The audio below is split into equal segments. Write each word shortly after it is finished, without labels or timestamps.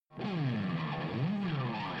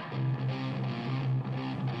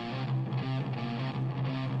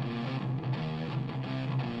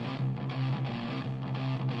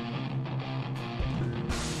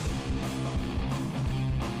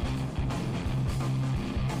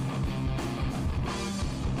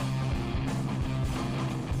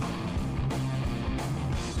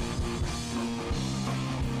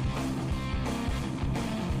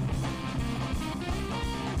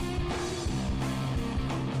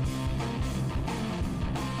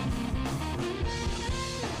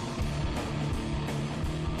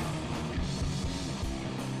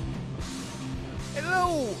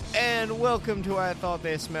and welcome to I Thought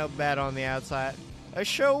They Smelled Bad on the Outside, a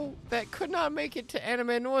show that could not make it to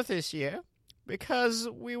Anime North this year because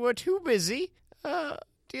we were too busy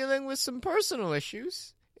dealing with some personal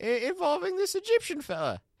issues involving this Egyptian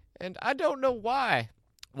fella. And I don't know why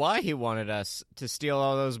he wanted us to steal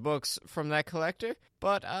all those books from that collector,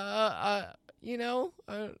 but I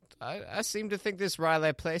seem to think this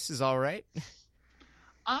Riley place is all right.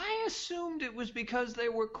 I assumed it was because they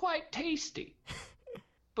were quite tasty.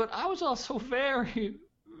 But I was also very,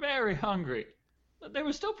 very hungry. But they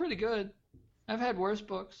were still pretty good. I've had worse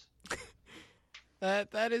books.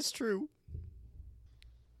 That is true.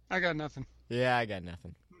 I got nothing. Yeah, I got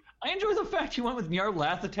nothing. I enjoy the fact you went with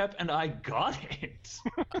Nyarlathotep and I got it.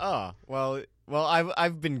 Oh, well,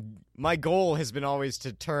 my goal has been always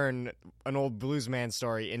to turn an old bluesman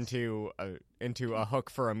story into a hook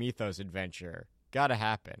for a Mythos adventure. Gotta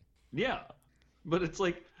happen. Yeah, but it's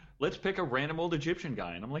like, let's pick a random old Egyptian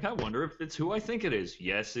guy. And I'm like, I wonder if it's who I think it is.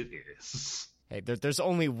 Yes, it is. Hey, there's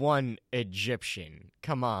only one Egyptian.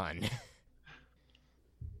 Come on.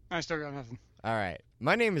 I still got nothing. All right.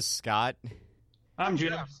 My name is Scott. I'm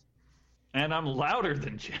Jeff. And I'm louder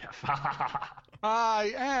than Jeff.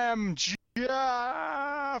 I am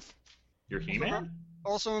Jeff. You're He-Man?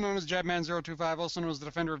 Also known as Jabman025, also known as the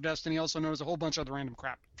Defender of Destiny, also known as a whole bunch of other random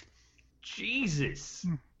crap. Jesus.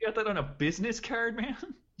 You got that on a business card, man?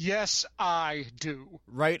 Yes, I do.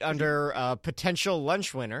 Right under potential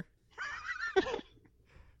lunch winner.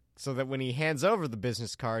 So that when he hands over the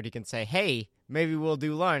business card, he can say, hey, maybe we'll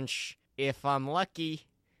do lunch if I'm lucky.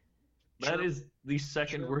 That is the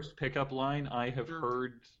second worst pickup line I have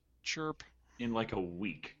heard in like a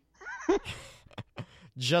week.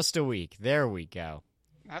 Just a week. There we go.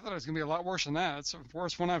 I thought it was going to be a lot worse than that. It's the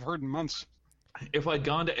worst one I've heard in months. If I'd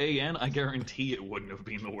gone to AN, I guarantee it wouldn't have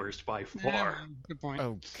been the worst by far. Yeah, good point.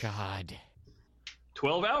 Oh, God.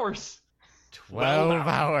 12 hours. 12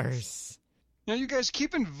 hours. You know, you guys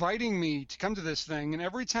keep inviting me to come to this thing, and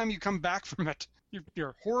every time you come back from it,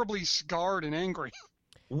 you're horribly scarred and angry.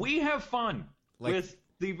 We have fun with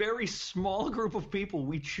the very small group of people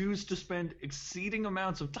we choose to spend exceeding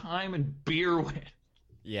amounts of time and beer with.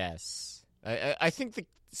 Yes. I think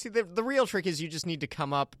the real trick is you just need to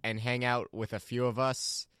come up and hang out with a few of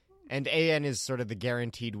us, and AN is sort of the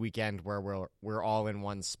guaranteed weekend where we're all in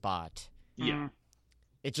one spot. Yeah.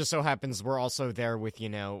 It just so happens we're also there with,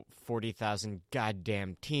 40,000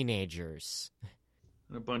 goddamn teenagers.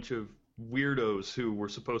 And a bunch of weirdos who we're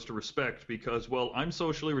supposed to respect because, well, I'm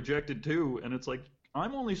socially rejected too, and it's like,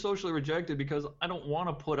 I'm only socially rejected because I don't want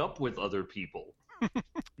to put up with other people.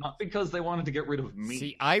 Not because they wanted to get rid of me.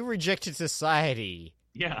 See, I rejected society.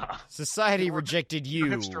 Yeah. Society rejected you.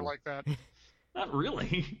 You're a hipster like that. Not really.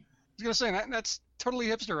 I was going to say, that's totally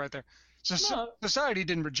hipster right there. Society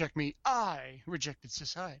didn't reject me. I rejected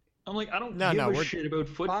society. I'm like, I don't give a shit about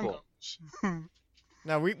football.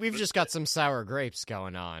 No, we've just got some sour grapes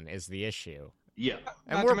going on is the issue. Yeah.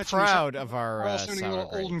 And we're proud of our also sour little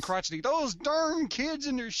grapes. Old and crotchety. Those darn kids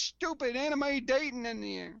and their stupid anime dating in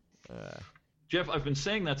the air. Jeff, I've been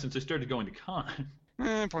saying that since I started going to con.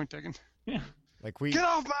 Point taken. Yeah. Get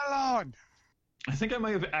off my lawn! I think I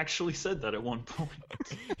may have actually said that at one point.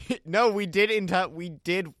 No, we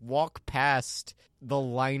did walk past the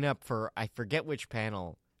lineup for I forget which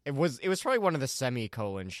panel. It was probably one of the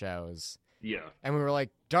semicolon shows. Yeah. And we were like,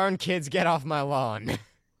 darn kids, get off my lawn.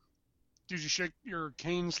 Did you shake your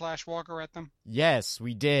cane/walker at them? Yes,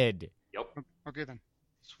 we did. Yep. Okay, then.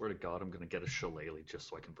 Swear to God, I'm going to get a shillelagh just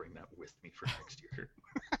so I can bring that with me for next year.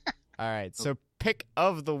 All right, so pick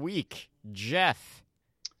of the week, Jeff.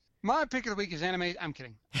 My pick of the week is anime. I'm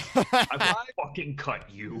kidding. I will fucking cut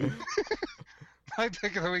you. My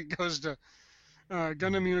pick of the week goes to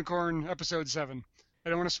Gundam Unicorn Episode 7. I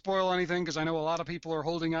don't want to spoil anything because I know a lot of people are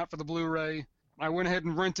holding out for the Blu-ray. I went ahead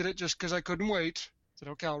and rented it just because I couldn't wait. I said,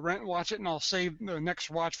 okay, I'll rent and watch it, and I'll save the next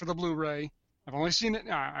watch for the Blu-ray. I've only seen it.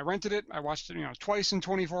 I rented it. I watched it, twice in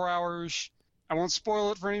 24 hours. I won't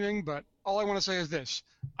spoil it for anything, but all I want to say is this.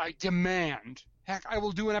 I demand, heck, I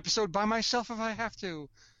will do an episode by myself if I have to,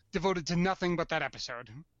 devoted to nothing but that episode.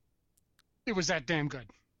 It was that damn good.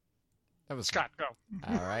 That was Scott, go.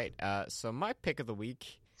 All right. So my pick of the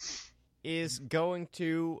week is going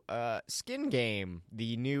to Skin Game,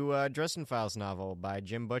 the new Dresden Files novel by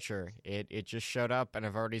Jim Butcher. It just showed up, and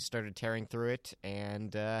I've already started tearing through it,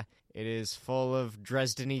 and it is full of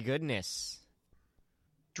Dresden-y goodness.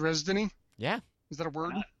 Dresden-y? Yeah. Is that a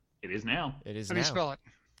word? It is now. It is How now. do you spell it?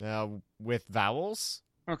 With vowels.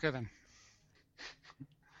 Okay, then.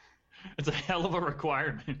 It's a hell of a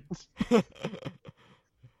requirement.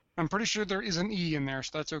 I'm pretty sure there is an E in there,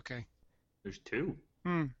 so that's okay. There's two.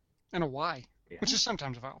 And a Y, Yeah. which is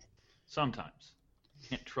sometimes a vowel. Sometimes.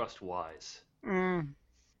 Can't trust Wise.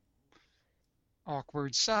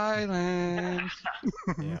 Awkward silence.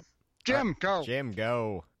 Yep. Jim, go. Jim,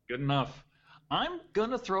 go. Good enough. I'm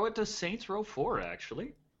gonna throw it to Saints Row 4,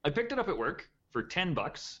 actually. I picked it up at work for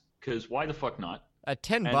 $10, because why the fuck not? At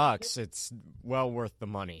 $10, it's well worth the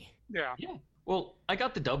money. Yeah. Yeah. Well, I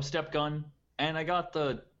got the dubstep gun, and I got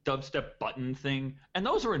the dubstep button thing, and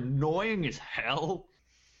those are annoying as hell.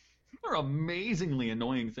 They're amazingly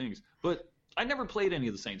annoying things. But I never played any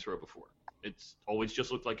of the Saints Row before. It's always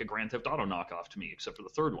just looked like a Grand Theft Auto knockoff to me, except for the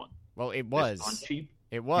third one. Well, it It's was. on cheap.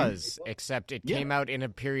 It was, except it Yeah. came out in a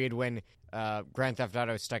period when Grand Theft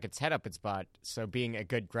Auto stuck its head up its butt, so being a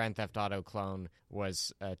good Grand Theft Auto clone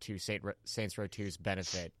was to Saints Row 2's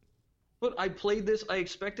benefit. But I played this, I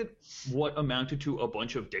expected what amounted to a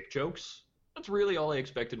bunch of dick jokes. That's really all I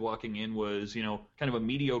expected walking in was, kind of a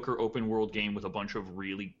mediocre open world game with a bunch of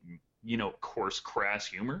really, coarse, crass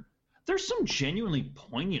humor. There's some genuinely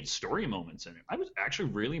poignant story moments in it. I was actually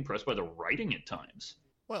really impressed by the writing at times.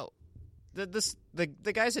 Well,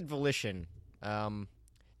 the guys at Volition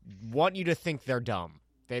want you to think they're dumb.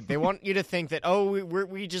 They want you to think that,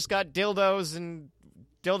 we just got dildos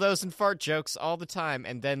and fart jokes all the time,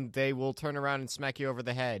 and then they will turn around and smack you over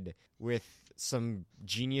the head with some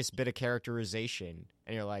genius bit of characterization,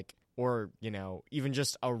 and you're like, or even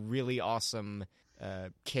just a really awesome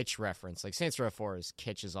kitsch reference. Like Saints Row 4's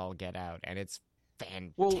kitsch is all get out, and it's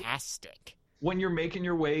fantastic. When you're making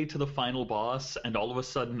your way to the final boss, and all of a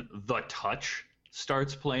sudden The Touch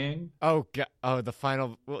starts playing. The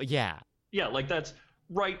final. Well, yeah. Yeah, like that's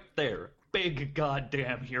right there. Big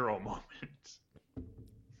goddamn hero moment.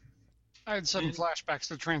 I had sudden flashbacks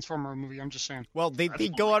to the Transformer movie. I'm just saying. Well, they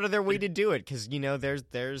go out of their way to do it because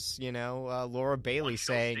there's Laura Bailey one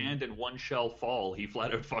saying, shall stand and one shall fall. He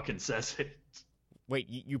flat out fucking says it. Wait,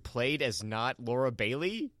 you played as not Laura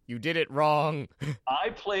Bailey? You did it wrong.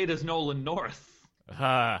 I played as Nolan North.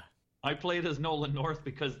 Huh. I played as Nolan North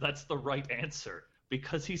because that's the right answer.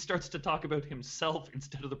 Because he starts to talk about himself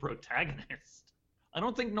instead of the protagonist. I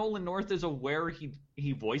don't think Nolan North is aware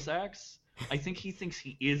he voice acts. I think he thinks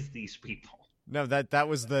he is these people. No, that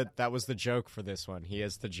was the joke for this one. He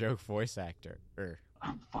is the joke voice actor.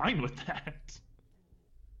 I'm fine with that.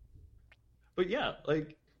 But yeah,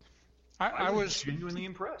 like I was genuinely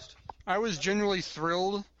impressed. I was genuinely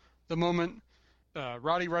thrilled the moment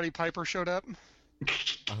Roddy Piper showed up.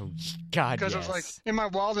 Oh God! Because yes. I was like, in my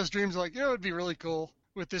wildest dreams, like, it'd be really cool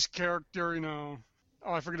with this character,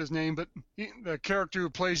 I forget his name, but the character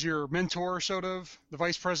who plays your mentor, sort of, the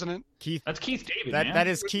vice president. Keith. That's Keith David, man. That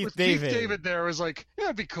is Keith with David. Keith David there was like,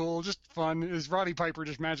 it'd be cool, just fun. Is Roddy Piper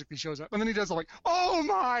just magically shows up. And then he does like, oh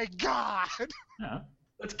my God! Yeah.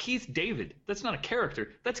 That's Keith David. That's not a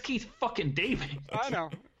character. That's Keith fucking David. I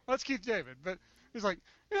know. That's Keith David. But he's like,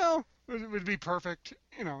 it would be perfect.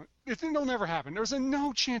 It'll never happen. There's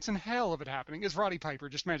no chance in hell of it happening. Is Roddy Piper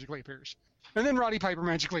just magically appears. And then Roddy Piper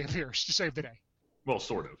magically appears to save the day. Well,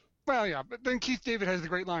 sort of. Well, yeah, but then Keith David has the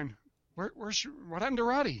great line. What happened to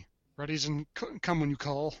Roddy? Roddy doesn't come when you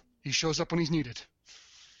call. He shows up when he's needed.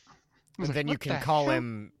 And then you can call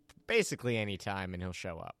him basically any time and he'll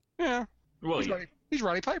show up. Yeah. Well, he's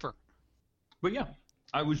Roddy Piper. But yeah,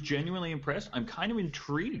 I was genuinely impressed. I'm kind of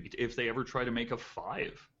intrigued if they ever try to make a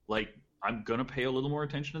 5. Like, I'm going to pay a little more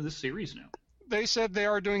attention to this series now. They said they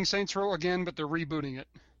are doing Saints Row again, but they're rebooting it.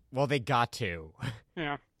 Well, they got to.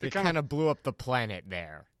 Yeah. They kind of blew up the planet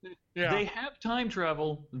there. Yeah. They have time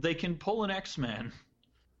travel. They can pull an X-Men.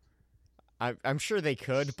 I'm sure they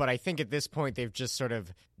could, but I think at this point they've just sort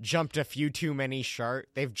of jumped a few too many sharks.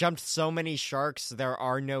 They've jumped so many sharks, there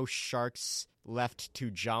are no sharks left to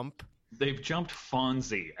jump. They've jumped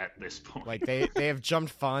Fonzie at this point. Like they have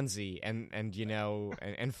jumped Fonzie, and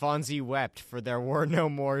Fonzie wept, for there were no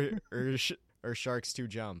more sharks to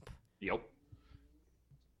jump. Yep.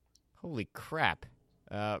 Holy crap!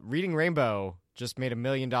 Reading Rainbow just made $1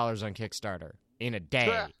 million on Kickstarter in a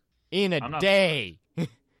day. In a day.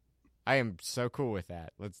 I am so cool with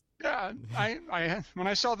that. Yeah, I when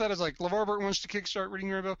I saw that, I was like, LeVar Burton wants to kickstart Reading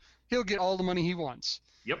Rainbow. He'll get all the money he wants.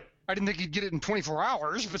 Yep. I didn't think he'd get it in 24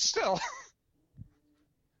 hours, but still.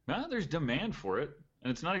 Nah, there's demand for it. And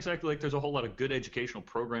it's not exactly like there's a whole lot of good educational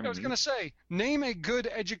programming. I was going to say, name a good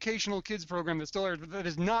educational kids program that still airs, but that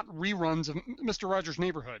is not reruns of Mr. Rogers'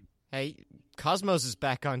 Neighborhood. Hey, Cosmos is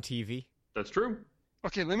back on TV. That's true.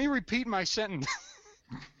 Okay, let me repeat my sentence.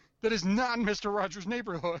 That is not Mr. Rogers'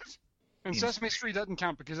 Neighborhood. And Sesame Street doesn't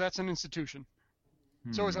count because that's an institution.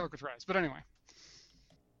 So is Alcatraz. But anyway.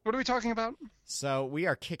 What are we talking about? So we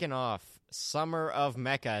are kicking off Summer of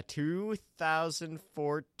Mecha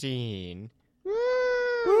 2014. Woo!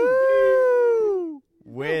 Woo!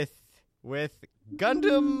 With with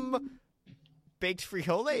Gundam baked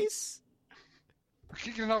frijoles. We're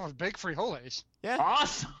kicking it off with baked frijoles. Yeah.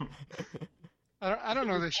 Awesome. I don't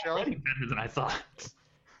know this show. Already better than I thought.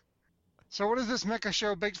 So what is this mecha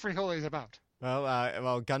show baked frijoles about?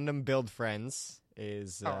 Well, Gundam Build Friends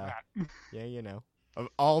is, That. yeah, you know, of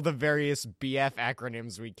all the various BF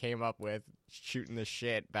acronyms we came up with shooting the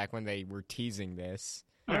shit back when they were teasing this.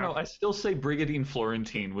 I don't know. I still say Brigandine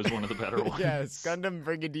Florentine was one of the better ones. Yes, Gundam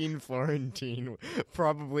Brigandine Florentine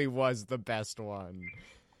probably was the best one.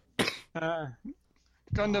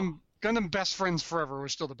 Gundam Best Friends Forever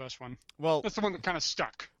was still the best one. Well, That's the one that kind of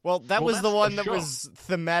stuck. that was the that's one the that show. was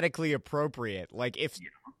thematically appropriate. Like, if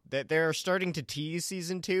that they're starting to tease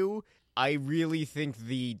season 2, I really think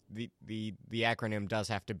the acronym does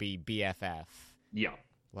have to be BFF. Yeah.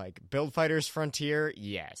 Like, Build Fighters Frontier,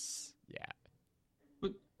 yes. Yeah.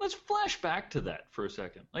 But let's flash back to that for a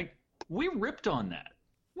second. Like, we ripped on that.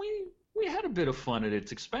 We had a bit of fun at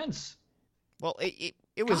its expense. Well, it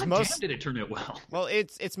was God damn, did it turn out well? Well,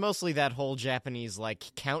 it's mostly that whole Japanese, like,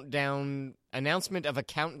 countdown announcement of a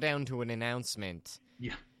countdown to an announcement.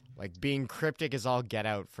 Yeah. Like, being cryptic as all get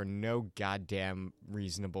out for no goddamn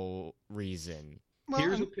reasonable reason. Well,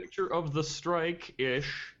 Here's a picture of the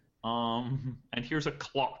strike-ish, and here's a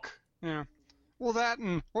clock. yeah. Well, that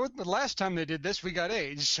and the last time they did this, we got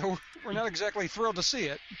AIDS, so we're not exactly thrilled to see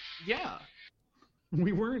it. Yeah.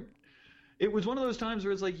 We weren't... It was one of those times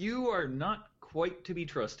where it's like, you are not quite to be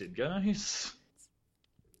trusted, guys.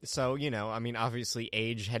 So, you know, I mean, obviously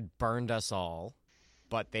age had burned us all,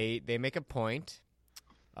 but they make a point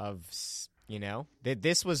of, you know, that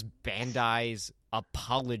this was Bandai's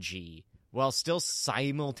apology while still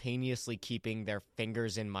simultaneously keeping their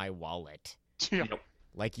fingers in my wallet. Yeah. Yep.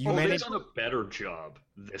 Like, you Well, they've managed... done a better job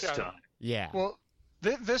this Yeah. time. Yeah. Well,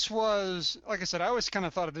 this was, like I said, I always kind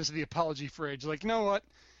of thought of this as the apology for age. Like, you know what?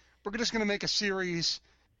 We're just going to make a series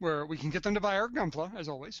where we can get them to buy our Gunpla, as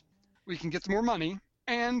always. We can get them more money,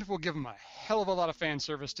 and we'll give them a hell of a lot of fan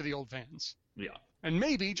service to the old fans. Yeah. And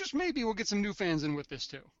maybe, just maybe, we'll get some new fans in with this,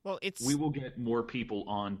 too. Well, it's... We will get more people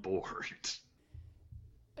on board.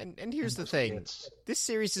 And here's the thing. This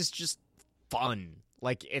series is just fun.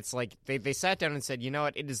 Like, it's like they sat down and said, you know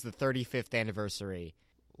what, it is the 35th anniversary.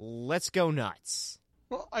 Let's go nuts.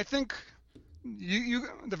 Well, I think you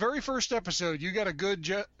the very first episode, you got a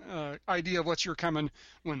good idea of what's your coming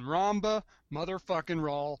when Ramba motherfucking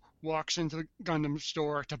Rawl walks into the Gundam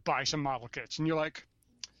store to buy some model kits, and you're like,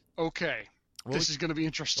 okay, this is going to be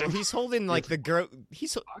interesting. Well, he's holding, like,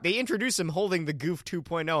 they introduce him holding the Goof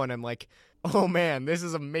 2.0, and I'm like, oh man, this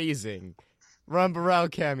is amazing. Ron Barrel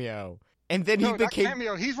cameo. And then he became... not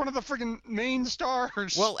cameo. He's one of the friggin' main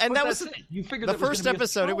stars. Well, and that was... You figured the that was first gonna be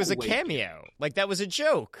episode, it was a throwaway. cameo. Like, that was a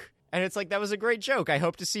joke. And it's like, that was a great joke. I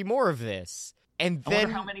hope to see more of this. And I then...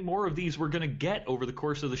 wonder how many more of these we're going to get over the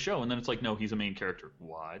course of the show. And then it's like, no, he's a main character.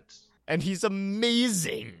 What? And he's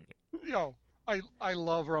amazing. Yo, I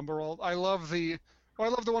love Rumbarol. I love the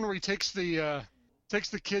one where he takes the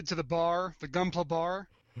kid to the bar, the Gunpla bar,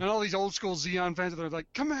 and all these old school Xeon fans are like,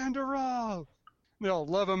 Commander Raw. They all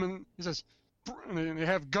love him, and he says, and they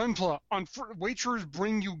have Gunpla on. Waitrers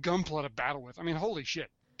bring you Gunpla to battle with. I mean, holy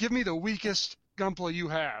shit! Give me the weakest Gunpla you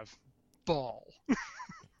have, ball.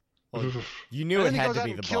 Well, you knew And it then he had goes to out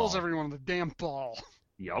be and the kills ball. everyone with a damn ball.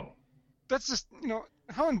 Yup. That's just,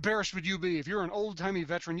 how embarrassed would you be if you're an old-timey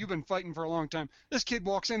veteran, you've been fighting for a long time, this kid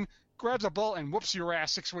walks in, grabs a ball, and whoops your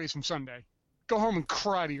ass 6 ways from Sunday. Go home and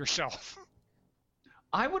cry to yourself.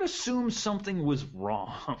 I would assume something was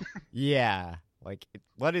wrong. Yeah. Like,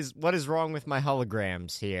 what is wrong with my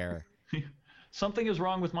holograms here? Something is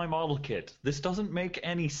wrong with my model kit. This doesn't make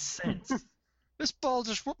any sense. This ball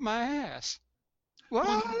just whooped my ass.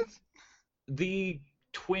 What? The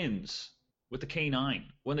twins with the K9,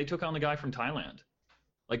 when they took on the guy from Thailand.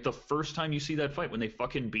 Like, the first time you see that fight, when they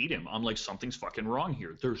fucking beat him, I'm like, something's fucking wrong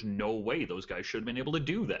here. There's no way those guys should have been able to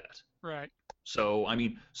do that. Right. So, I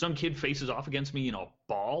mean, some kid faces off against me in a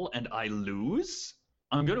ball and I lose?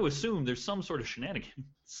 I'm going to assume there's some sort of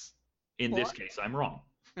shenanigans. In this case, I'm wrong.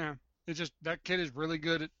 Yeah. It's just, that kid is really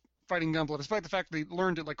good at fighting Gunpla, despite the fact that he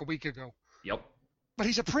learned it like a week ago. Yep. But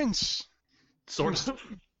he's a prince. Sort of.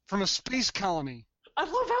 From a space colony. I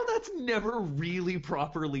love how that's never really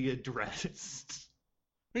properly addressed.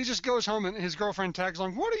 He just goes home and his girlfriend tags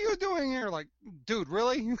along, what are you doing here? Like, dude,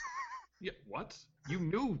 really? Yeah, what? You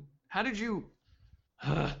knew. How did you...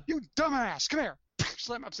 You dumbass, come here.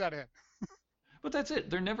 Slap him upside the head. But that's it.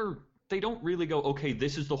 They don't really go, okay,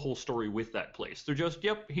 this is the whole story with that place. They're just,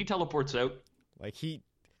 yep, he teleports out. Like,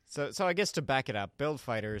 So I guess to back it up, Build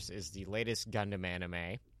Fighters is the latest Gundam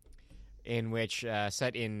anime, in which,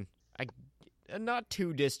 set in a not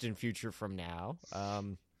too distant future from now,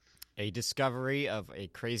 a discovery of a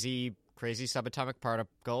crazy subatomic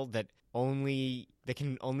particle that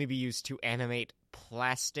can only be used to animate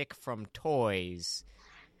plastic from toys.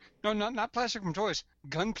 No, not plastic from toys.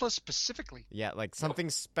 Gunpla specifically. Yeah, like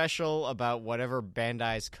something special about whatever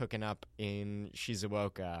Bandai's cooking up in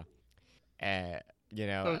Shizuoka. You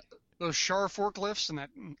know, those Char forklifts and that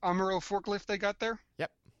Amuro forklift they got there.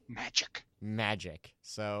 Yep. Magic.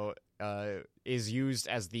 So, is used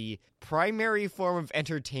as the primary form of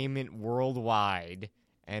entertainment worldwide.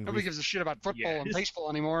 And nobody gives a shit about football and baseball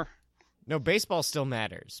anymore. No, baseball still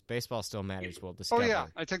matters. We'll discover. Oh, yeah.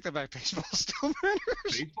 I take that back. Baseball still matters.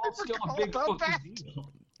 Baseball's still a big fucking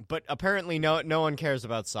deal. But apparently no one cares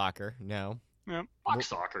about soccer. No. Yep.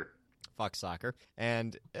 Fuck soccer.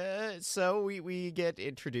 And so we get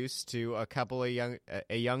introduced to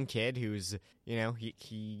a young kid who's,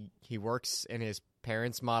 he works in his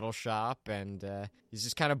parents' model shop, and he's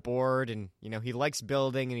just kind of bored, and he likes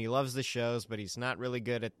building and he loves the shows, but he's not really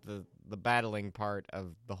good at the battling part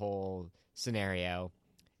of the whole scenario,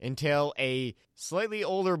 until a slightly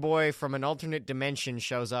older boy from an alternate dimension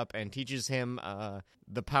shows up and teaches him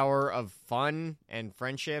the power of fun and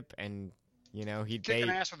friendship, and kicking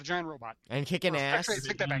ass with a giant robot. And kicking ass. Actually,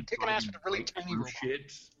 take that back. Kicking ass with a really tiny robot.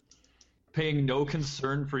 Shit. Paying no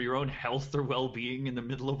concern for your own health or well-being in the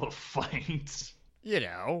middle of a fight.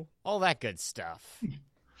 All that good stuff.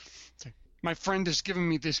 My friend has given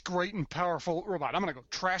me this great and powerful robot. I'm going to go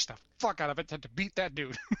trash the fuck out of it to beat that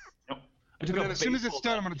dude. Nope. And then as soon as it's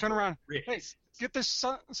done, I'm going to turn around. Hey, get this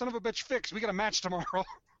son of a bitch fixed. We got a match tomorrow. What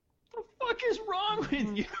the fuck is wrong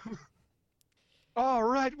with you? All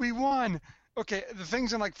right, we won. Okay, the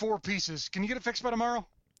thing's in like 4 pieces. Can you get it fixed by tomorrow?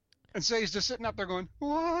 And say he's just sitting up there going,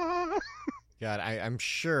 what? God, I'm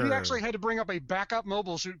sure. He actually had to bring up a backup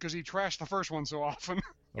mobile suit because he trashed the first one so often.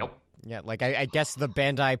 Yep. Yeah, like I guess the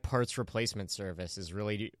Bandai parts replacement service is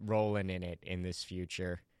really rolling in it in this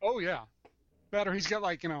future. Oh, yeah. Better, he's got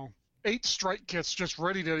 8 strike kits just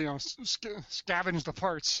ready to, scavenge the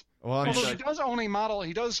parts. Well, although he does own a model,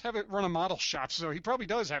 he does have it run a model shop, so he probably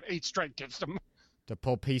does have 8 strike kits to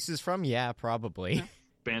pull pieces from? Yeah, probably. Yeah.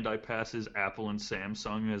 Bandai passes Apple and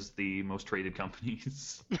Samsung as the most traded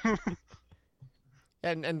companies.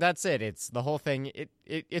 And that's it. It's the whole thing.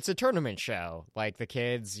 It's a tournament show. Like, the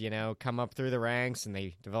kids, come up through the ranks and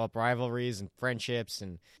they develop rivalries and friendships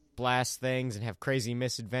and blast things and have crazy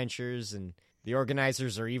misadventures, and the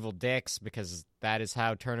organizers are evil dicks because that is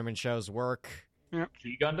how tournament shows work. Yeah.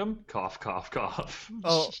 Gundam? Cough, cough, cough.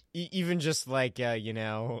 Oh, even just like,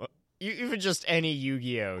 even just any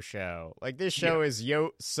Yu-Gi-Oh show. Like, this show is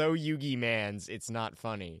so Yu-Gi Mans, it's not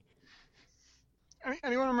funny.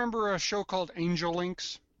 Anyone remember a show called Angel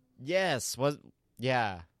Links? Yes.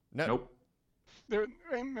 Yeah. Nope.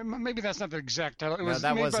 Maybe that's not the exact title. It was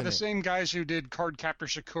made by the same guys who did Card Captor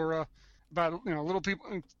Sakura, about little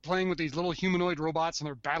people playing with these little humanoid robots and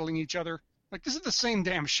they're battling each other. Like, this is the same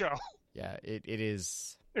damn show. Yeah, it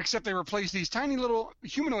is. Except they replaced these tiny little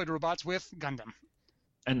humanoid robots with Gundam.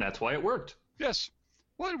 And that's why it worked. Yes.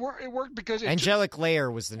 Well, it worked because... Angelic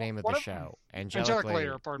Layer was the name of the show. Angelic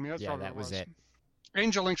Layer, pardon me. That's yeah, probably that what was it.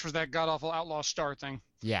 Angel Links was that god-awful Outlaw Star thing.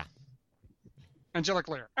 Yeah. Angelic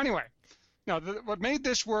Layer. Anyway, now what made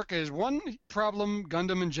this work is one problem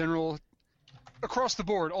Gundam in general, across the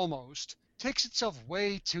board almost, takes itself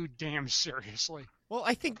way too damn seriously. Well,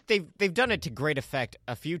 I think they've done it to great effect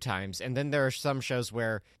a few times, and then there are some shows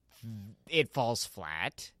where it falls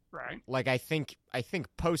flat. Right. Like, I think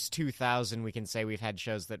post 2000 we can say we've had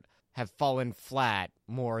shows that have fallen flat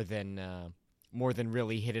more than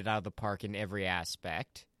really hit it out of the park in every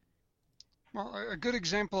aspect. Well, a good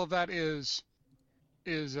example of that is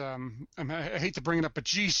I hate to bring it up, but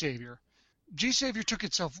G-Savior. G-Savior took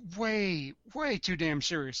itself way, way too damn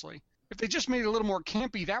seriously. If they just made it a little more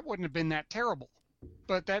campy, that wouldn't have been that terrible.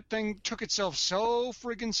 But that thing took itself so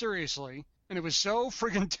friggin' seriously, and it was so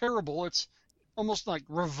friggin' terrible, it's almost like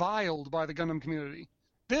reviled by the Gundam community.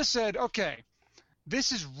 This said, okay,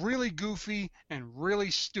 this is really goofy and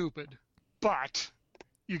really stupid, but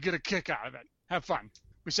you get a kick out of it. Have fun.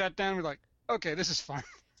 We sat down, we're like, okay, this is fun.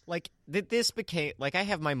 Like, this became, like, I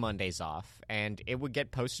have my Mondays off, and it would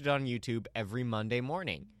get posted on YouTube every Monday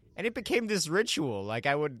morning. And it became this ritual. Like,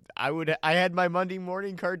 I had my Monday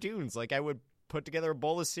morning cartoons. Like, I would put together a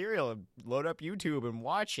bowl of cereal and load up YouTube and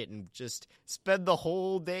watch it and just spend the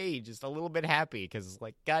whole day just a little bit happy because,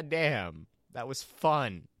 like, goddamn, that was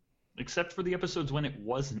fun. Except for the episodes when it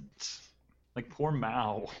wasn't. Like, poor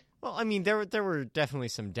Mao. Well, I mean, there were definitely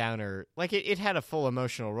some downer... Like, it had a full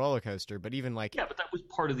emotional roller coaster, but even, like... Yeah, but that was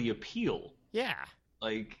part of the appeal. Yeah.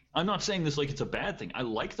 Like, I'm not saying this like it's a bad thing. I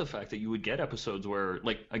like the fact that you would get episodes where,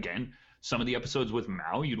 like, again, some of the episodes with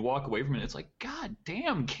Mao, you'd walk away from it. It's like, God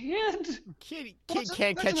damn, kid. Kid Well,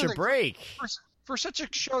 can't that's catch a another thing. break. For such a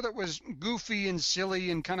show that was goofy and silly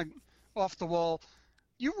and kind of off the wall,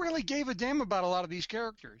 you really gave a damn about a lot of these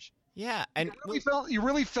characters. Yeah, and You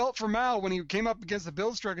really felt for Mao when he came up against the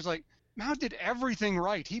build strikers. Like, Mao did everything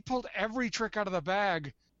right. He pulled every trick out of the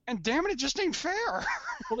bag. And damn it just ain't fair.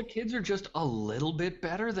 Well, the kids are just a little bit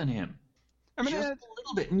better than him. I mean, Just a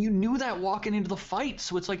little bit. And you knew that walking into the fight.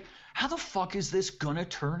 So it's like, how the fuck is this gonna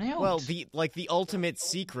turn out? well, the ultimate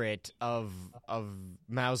secret of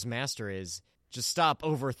Mao's master is just stop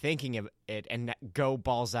overthinking it and go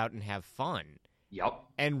balls out and have fun. Yep.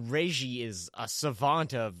 And Reiji is a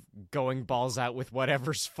savant of going balls out with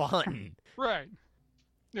whatever's fun. right.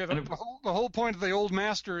 Yeah, the whole point of the old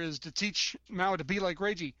master is to teach Mao to be like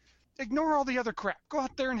Reiji. Ignore all the other crap. Go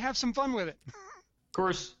out there and have some fun with it. Of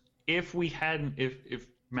course, if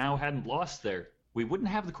Mao hadn't lost there, we wouldn't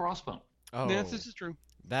have the crossbow. Oh, Yeah, this is true.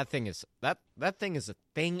 that thing is a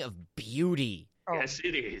thing of beauty. Oh. Yes,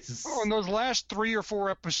 it is. Oh, in those last 3 or 4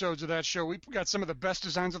 episodes of that show, we got some of the best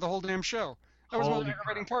designs of the whole damn show. That was the Holy most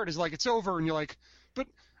aggravating crap. part. Is like it's over, and you're like, but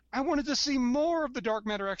I wanted to see more of the dark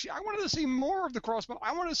matter. Actually, I wanted to see more of the crossbow.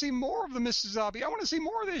 I wanted to see more of the Mrs. Zabi. I want to see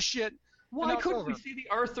more of this shit. Why couldn't we see the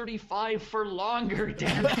R-35 for longer,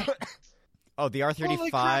 damn it? Oh, the Holy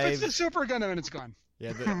crap! It's R-35. the Super Gundam, and it's gone.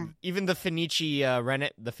 Yeah, even the Fenice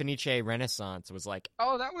Renaissance was like,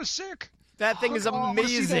 Oh, that was sick. that thing is Oh, I wanna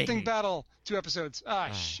see that thing amazing. battle 2 episodes.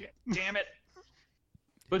 Shit. Damn it.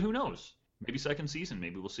 But who knows? Maybe second season.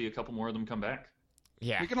 Maybe we'll see a couple more of them come back.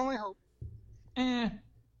 Yeah, We can only hope.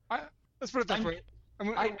 Let's put it this way.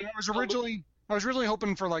 I was originally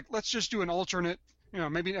hoping for, like, let's just do an alternate,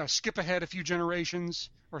 maybe skip ahead a few generations,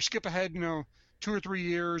 or skip ahead 2 or 3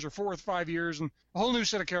 years or 4 or 5 years, and a whole new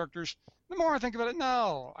set of characters. The more I think about it,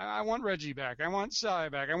 no, I want Reggie back. I want Sai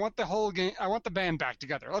back. I want the whole game. I want the band back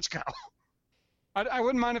together. Let's go. I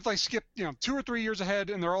wouldn't mind if they skipped 2 or 3 years ahead,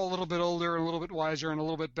 and they're all a little bit older and a little bit wiser and a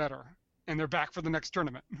little bit better, and they're back for the next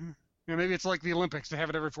tournament. Maybe it's like the Olympics. They have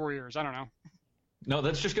it every 4 years. I don't know. No,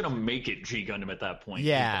 that's just going to make it G Gundam at that point.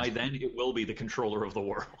 Yeah. By then, it will be the controller of the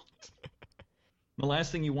world. The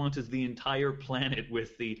last thing you want is the entire planet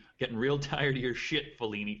with the getting real tired of your shit,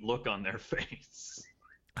 Fellini, look on their face.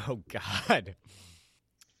 Oh God.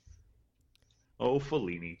 Oh,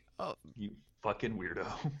 Fellini. Oh. You fucking weirdo.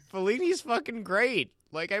 Fellini's fucking great.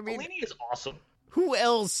 Like, I mean, Fellini is awesome. who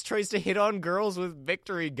else tries to hit on girls with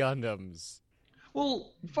Victory Gundams?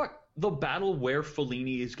 Well, fuck. The battle where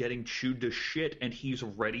Fellini is getting chewed to shit and he's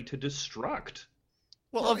ready to destruct.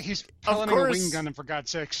 Well, He's of piloting a course. wing Gundam, for God's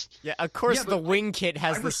sakes. Yeah, of course Yeah, the but wing kit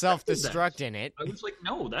has I the respected self-destruct that. in it. I was like,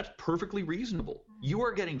 no, that's perfectly reasonable. You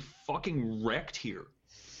are getting fucking wrecked here.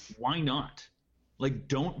 Why not? Like,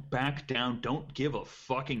 don't back down. Don't give a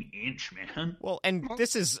fucking inch, man. Well, and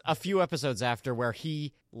this is a few episodes after where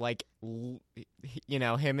he, like, him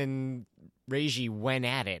and Reiji went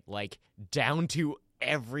at it, like, down to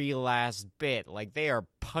every last bit. Like, they are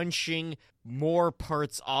punching more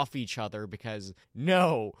parts off each other because,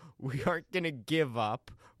 no, we aren't going to give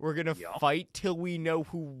up. We're going to fight till we know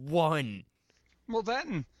who won. Well,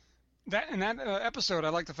 in that episode, I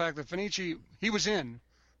like the fact that Fenichi, he was in.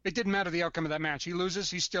 It didn't matter the outcome of that match. He loses,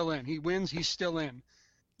 he's still in. He wins, he's still in.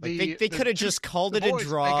 Like, they could have just called it a boys,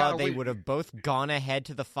 draw. They win. would have both gone ahead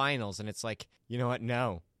to the finals, and it's like, you know what?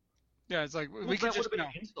 No. Yeah, it's like Well, we could that just would have been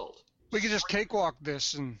an insult. we could just cakewalk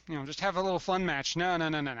this and just have a little fun match. No.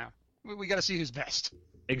 We got to see who's best.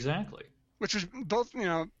 Exactly. Which was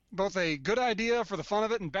both a good idea for the fun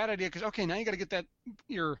of it and bad idea because okay, now you got to get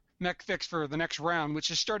your mech fixed for the next round, which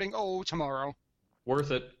is starting tomorrow.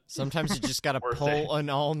 Worth it. Sometimes you just gotta Worth pull an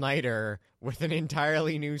all-nighter with an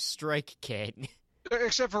entirely new strike kit.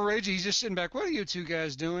 Except for Reiji, he's just sitting back. What are you two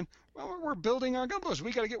guys doing? Well, we're building our Gumbos.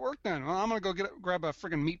 We got to get work done. Well, I'm gonna go grab a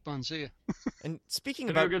friggin' meat bun. See ya. And speaking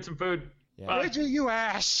Go about get some food. Yeah. Bye. Reiji, you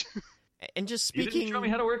ass. and just You didn't speaking show me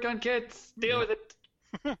how to work on kits. Deal with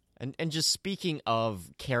it. and just speaking of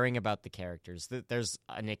caring about the characters, there's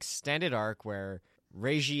an extended arc where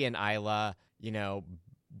Reiji and Ayla,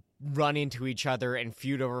 run into each other and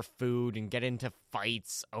feud over food and get into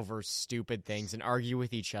fights over stupid things and argue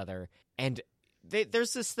with each other. And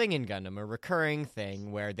there's this thing in Gundam, a recurring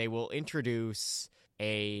thing, where they will introduce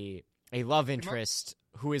a love interest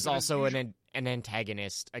who is also an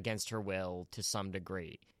antagonist against her will to some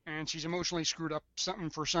degree. And she's emotionally screwed up something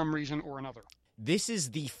for some reason or another. This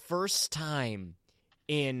is the first time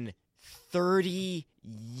in 30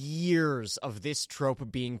 years of this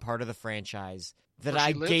trope being part of the franchise that Where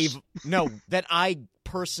I she lives? that I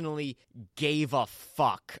personally gave a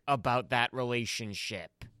fuck about that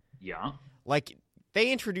relationship. Yeah. Like,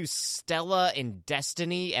 they introduced Stella and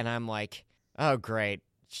Destiny, and I'm like, oh, great.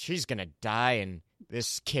 She's gonna die, and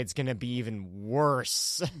this kid's gonna be even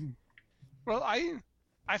worse. Well,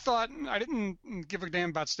 I thought I didn't give a damn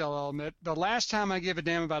about Stella, I'll admit. The last time I gave a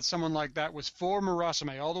damn about someone like that was for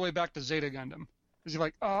Murasame, all the way back to Zeta Gundam. Because you're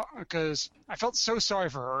like, because I felt so sorry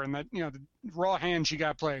for her and that, the raw hand she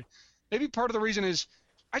got played. Maybe part of the reason is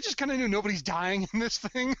I just kind of knew nobody's dying in this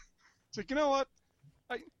thing. It's like, you know what?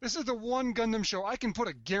 This is the one Gundam show I can put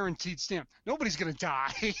a guaranteed stamp. Nobody's going to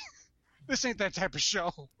die. This ain't that type of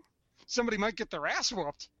show. Somebody might get their ass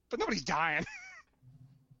whooped, but nobody's dying.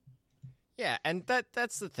 Yeah, and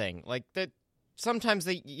that's the thing. Like, that sometimes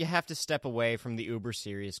you have to step away from the uber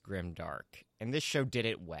serious grim dark, and this show did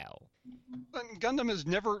it well. And Gundam is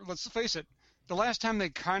never, let's face it, the last time they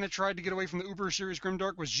kind of tried to get away from the uber serious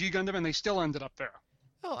grimdark was G Gundam, and they still ended up there.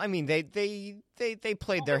 Well, I mean, they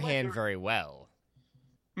played their hand very well.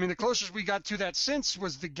 I mean, the closest we got to that since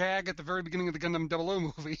was the gag at the very beginning of the Gundam 00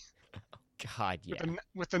 movie. God, yeah.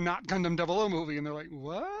 With the not Gundam 00 movie, and they're like,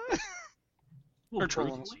 what? Well,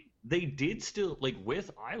 truthfully, they did still, like,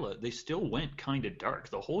 with Isla, they still went kind of dark.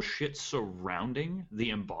 The whole shit surrounding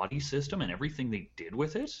the Embody system and everything they did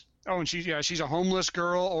with it. Oh, and she's a homeless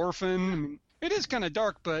girl, orphan. I mean, it is kind of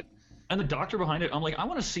dark, but... And the doctor behind it, I'm like, I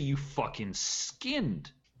want to see you fucking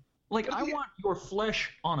skinned. Like, I want your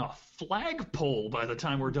flesh on a flagpole by the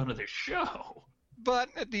time we're done with this show. But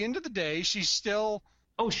at the end of the day, she's still...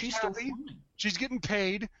 Oh, she's still happy. fine. She's getting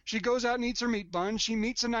paid. She goes out and eats her meat bun. She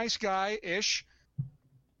meets a nice guy-ish.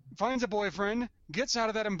 Finds a boyfriend. Gets out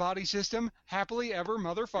of that Embody system. Happily ever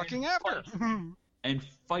motherfucking after. And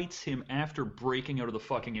fights him after breaking out of the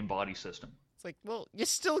fucking Embody system. It's like, well, you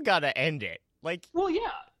still gotta end it. Like, well,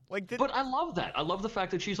 yeah. But I love that. I love the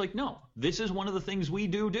fact that she's like, no, this is one of the things we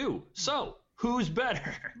do. So, who's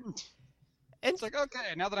better? It's like,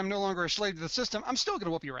 okay, now that I'm no longer a slave to the system, I'm still going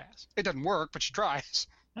to whoop your ass. It doesn't work, but she tries.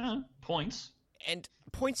 Points. And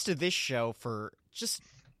points to this show for just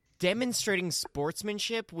demonstrating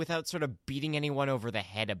sportsmanship without sort of beating anyone over the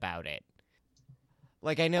head about it.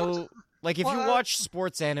 Like, I know, like, if you watch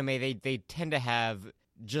sports anime, they tend to have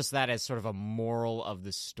just that as sort of a moral of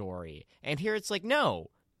the story. And here it's like,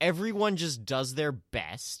 no, everyone just does their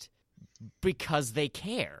best because they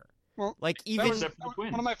care. Well, like, even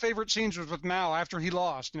one of my favorite scenes was with Mao after he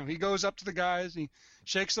lost. He goes up to the guys, he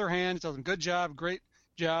shakes their hand, tells them, good job, great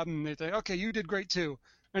job, and they say, okay, you did great too.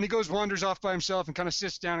 And he wanders off by himself and kind of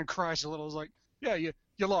sits down and cries a little. It's like, yeah, you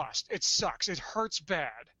lost. It sucks. It hurts bad.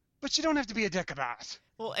 But you don't have to be a dick about it.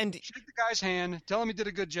 Well, and shake the guy's hand, tell him he did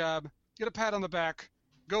a good job, get a pat on the back,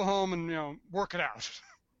 go home and, work it out.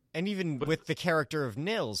 And even with the character of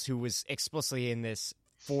Nils, who was explicitly in this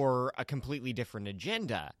for a completely different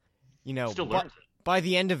agenda, by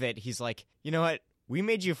the end of it, he's like, you know what? We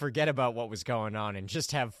made you forget about what was going on and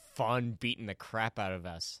just have fun beating the crap out of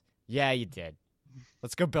us. Yeah, you did.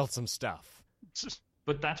 Let's go build some stuff.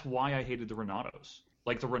 But that's why I hated the Renatos.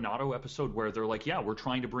 Like the Renato episode where they're like, yeah, we're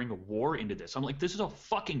trying to bring a war into this. I'm like, this is a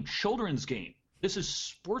fucking children's game. This is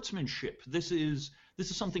sportsmanship. This is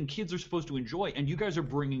something kids are supposed to enjoy. And you guys are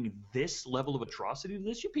bringing this level of atrocity to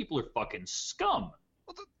this? You people are fucking scum.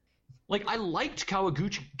 Like, I liked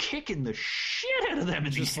Kawaguchi kicking the shit out of them.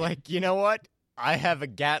 Just like, you know what? I have a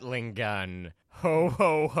Gatling gun. Ho,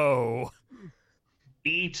 ho, ho.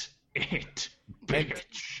 Eat it,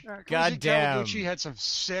 bitch. Goddamn. Kawaguchi had some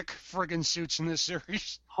sick friggin' suits in this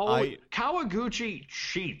series. Kawaguchi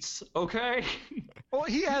cheats, okay? Well,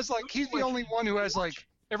 he has, he's the only one who has,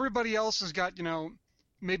 everybody else has got,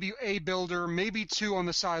 maybe a builder, maybe two on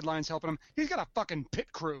the sidelines helping him. He's got a fucking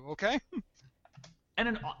pit crew, okay?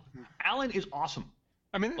 And Alan is awesome.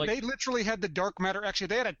 I mean, they literally had the Dark Matter Exia.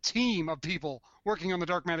 They had a team of people working on the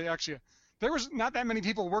Dark Matter Exia. There was not that many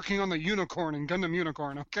people working on the Unicorn and Gundam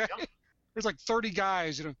Unicorn, okay? Yep. There's 30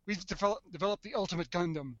 guys. We've developed the Ultimate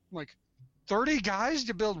Gundam. 30 guys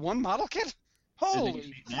to build one model kit?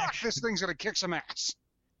 Holy fuck, this thing's going to kick some ass.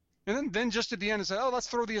 And then just at the end, it's like, let's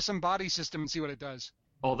throw this Embody system and see what it does.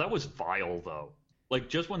 Oh, that was vile, though.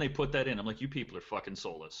 Just when they put that in, I'm like, you people are fucking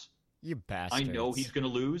soulless. You bastards. I know he's going to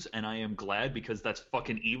lose, and I am glad because that's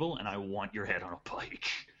fucking evil, and I want your head on a pike.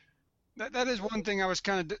 That is one thing I was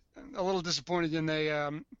kind of a little disappointed in.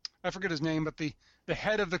 I forget his name, but the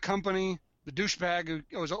head of the company, the douchebag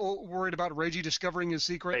who was worried about Reiji discovering his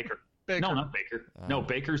secret. Baker. No, not Baker. No,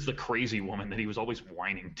 Baker's the crazy woman that he was always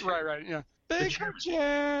whining to. Right, yeah.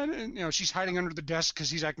 Baker-chan! And, she's hiding under the desk because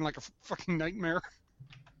he's acting like a fucking nightmare.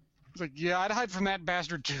 It's like, yeah, I'd hide from that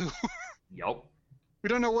bastard, too. Yup. We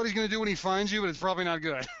don't know what he's going to do when he finds you, but it's probably not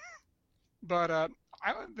good. But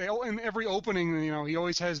In every opening, he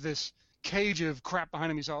always has this cage of crap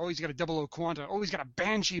behind him. He's always got a 00 Quanta. Oh, he's got a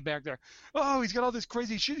Banshee back there. Oh, he's got all this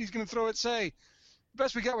crazy shit he's going to throw at Say. The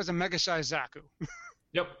best we got was a mega-sized Zaku.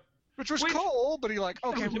 Yep. Which was cool, but okay, what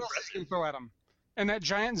else is he going to throw at him? And that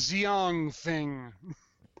giant Zeong thing.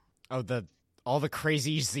 Oh, all the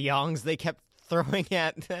crazy Zeongs they kept throwing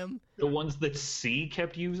at them? The ones that C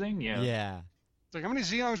kept using? Yeah. Yeah. It's like, how many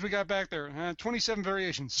Zeongs we got back there? 27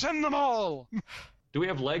 variations. Send them all! Do we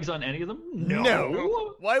have legs on any of them?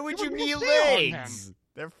 No. Why would you need legs?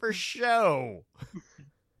 They're for show.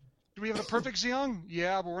 Do we have the perfect Zeong?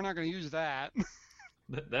 Yeah, but we're not going to use that.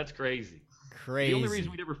 That's crazy. Crazy. The only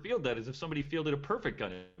reason we never field that is if somebody fielded a perfect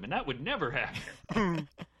Gundam, and that would never happen.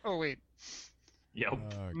 Oh, wait. Yep.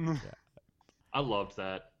 Oh, God. I loved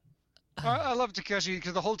that. I love Takeshi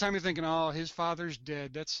because the whole time you're thinking, oh, his father's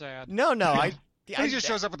dead. That's sad. No, He just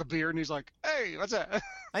shows up with a beard and he's like, hey, what's that?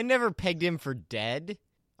 I never pegged him for dead.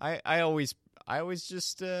 I always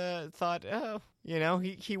just thought, oh,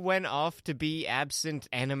 he went off to be absent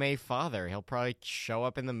anime father. He'll probably show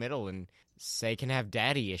up in the middle and Say can have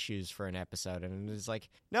daddy issues for an episode. And it's like,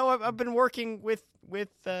 no, I've been working with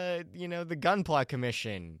the Gunpla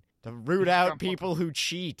Commission to root out people who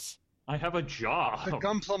cheat. I have a job. The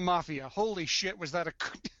Gunpla Mafia. Holy shit, was that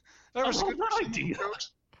that was a good idea.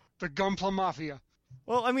 The Gunpla Mafia.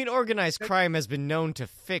 Well, I mean, organized crime has been known to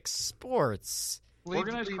fix sports.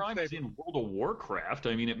 Organized crime is in World of Warcraft.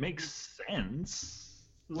 I mean, it makes sense.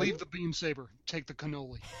 Leave the beam saber. Take the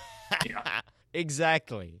cannoli. Yeah.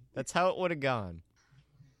 Exactly. That's how it would have gone.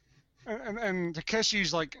 And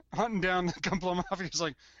Takeshi's like hunting down the Gunpla Mafia. He's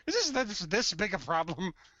like, is this big a problem?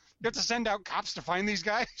 You have to send out cops to find these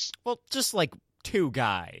guys? Well, just like 2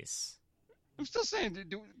 guys. I'm still saying,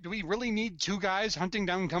 do we really need 2 guys hunting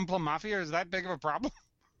down Gunpla Mafia? Is that big of a problem?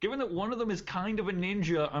 Given that one of them is kind of a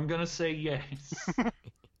ninja, I'm going to say yes.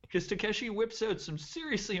 Because Takeshi whips out some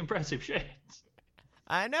seriously impressive shades.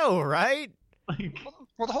 I know, right?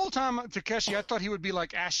 Well, the whole time, Takeshi, I thought he would be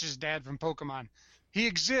like Ash's dad from Pokemon. He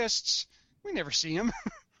exists. We never see him.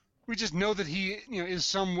 We just know that he is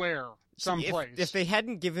somewhere, someplace. If they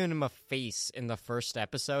hadn't given him a face in the first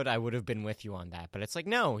episode, I would have been with you on that. But it's like,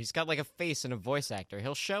 no, he's got like a face and a voice actor.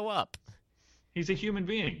 He'll show up. He's a human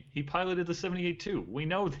being. He piloted the 78 too. We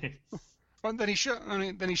know this. But then he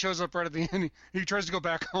shows up right at the end. He tries to go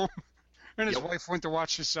back home, and his wife went to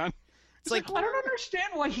watch his son. It's like, I don't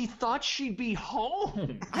understand why he thought she'd be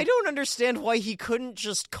home. I don't understand why he couldn't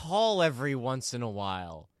just call every once in a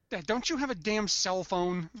while. Dad, don't you have a damn cell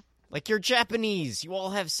phone? Like, you're Japanese. You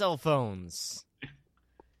all have cell phones.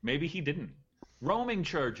 Maybe he didn't. Roaming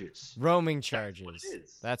charges. Roaming charges.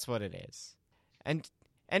 That's what it is.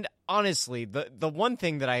 And honestly, the one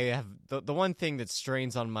thing that I have, the one thing that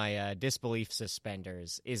strains on my disbelief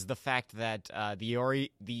suspenders is the fact that the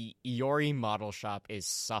Iori model shop is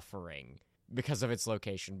suffering because of its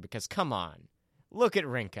location. Because come on, look at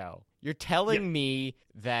Rinko. You're telling me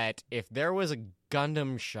that if there was a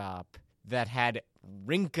Gundam shop that had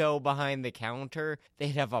Rinko behind the counter,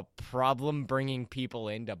 they'd have a problem bringing people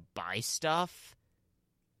in to buy stuff?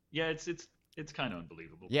 Yeah, it's kind of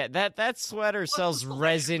unbelievable. Yeah, that sweater sells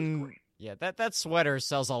resin. Yeah, that sweater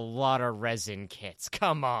sells a lot of resin kits.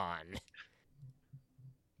 Come on.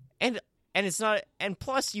 And it's not, and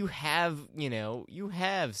plus you have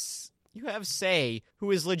Say,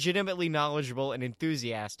 who is legitimately knowledgeable and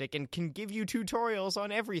enthusiastic and can give you tutorials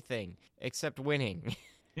on everything except winning.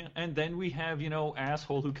 Yeah, and then we have,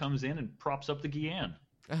 asshole who comes in and props up the Gyan.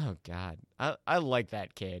 Oh God. I like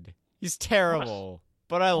that kid. He's terrible,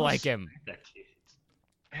 but I like him. That kid.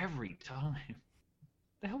 Every time.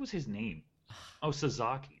 The hell was his name? Oh,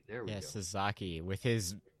 Sasaki. There we go. Yeah, Sasaki with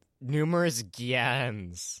his numerous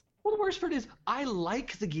Gyans. Well, the worst part is, I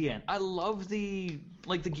like the Gyan. I love the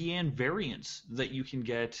Gyan variants that you can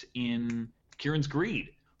get in Kieran's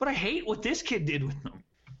Greed. But I hate what this kid did with them.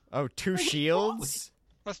 Oh, 2 shields?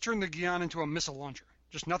 Let's turn the Gyan into a missile launcher.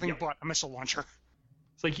 Just nothing but a missile launcher.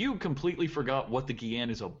 It's like you completely forgot what the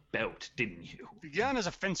Gyan is about, didn't you? The Gyan is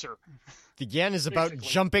a fencer. The Gyan is about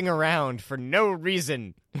jumping around for no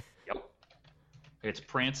reason. Yep. It's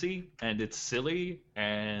prancy, and it's silly,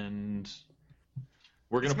 and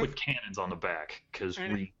we're going to put cannons on the back, because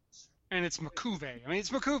And it's Makuve. I mean,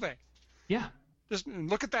 it's Makuve. Yeah. Just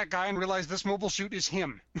look at that guy and realize this mobile suit is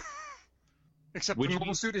him. Except the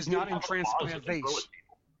mobile suit is not entranced by a vase.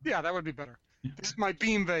 Yeah, that would be better. This is my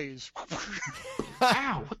beam vase.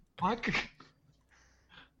 Ow! What the fuck?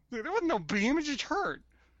 There wasn't no beam, it just hurt.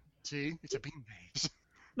 See? It's a beam vase.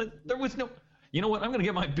 There was no... You know what? I'm going to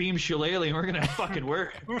get my beam shillelagh and we're going to fucking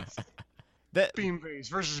work. Beam vase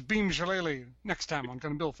versus beam shillelagh next time on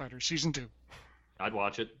Gundam Build Fighters Season 2. I'd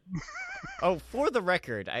watch it. Oh, for the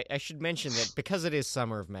record, I should mention that because it is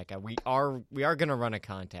Summer of Mecha, we are going to run a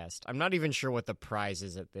contest. I'm not even sure what the prize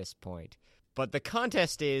is at this point, but the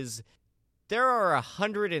contest is there are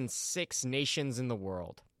 106 nations in the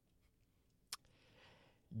world.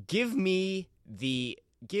 Give me the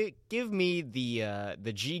G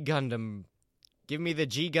Gundam. Give me the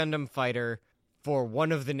G Gundam fighter for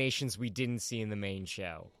one of the nations we didn't see in the main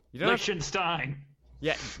show. Liechtenstein.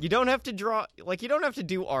 Yeah, you don't have to draw, like, you don't have to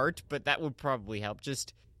do art, but that would probably help.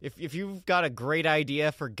 Just, if you've got a great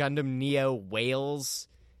idea for Gundam Neo Wales,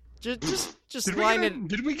 just line it.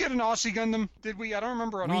 Did we get an Aussie Gundam? Did we? I don't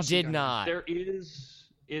remember an Aussie Gundam. We did not.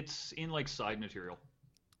 It's in, like, side material.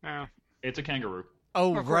 Yeah. It's a kangaroo.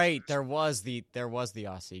 Oh, right, there was the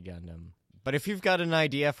Aussie Gundam. But if you've got an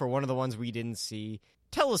idea for one of the ones we didn't see,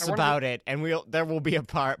 tell us about it, and there will be a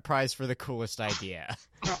prize for the coolest idea.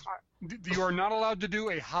 No, you are not allowed to do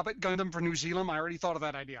a Hobbit Gundam for New Zealand. I already thought of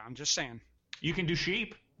that idea. I'm just saying. You can do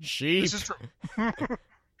sheep. Sheep. This is true.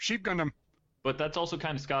 Sheep Gundam. But that's also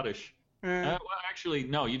kind of Scottish. Well, actually,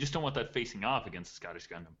 no. You just don't want that facing off against the Scottish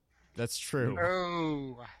Gundam. That's true.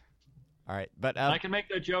 Oh. All right, but I can make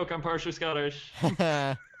that joke. I'm partially Scottish.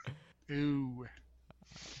 Ooh.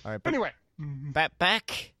 All right. Anyway.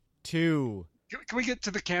 Back to. Can we get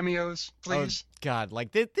to the cameos, please? Oh, God,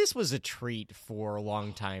 like, this was a treat for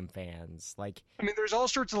longtime fans. Like, I mean, there's all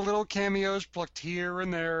sorts of little cameos plucked here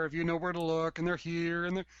and there if you know where to look, and they're here,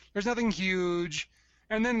 and there's nothing huge.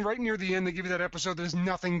 And then right near the end, they give you that episode there's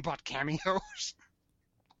nothing but cameos.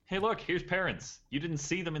 Hey, look, here's parents. You didn't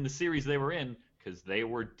see them in the series they were in because they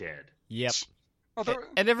were dead. Yep. Oh,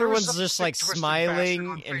 and everyone's just, like,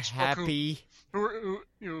 smiling and happy. Who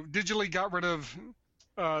digitally got rid of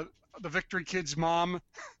the Victory Kid's mom,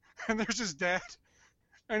 and there's his dad,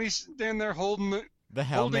 and he's standing there holding the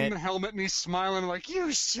helmet, and he's smiling like,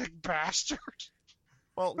 "You sick bastard!"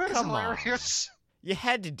 Well, That's come hilarious. on, you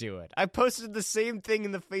had to do it. I posted the same thing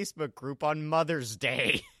in the Facebook group on Mother's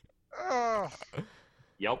Day. Oh,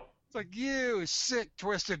 Yep. it's like, you sick,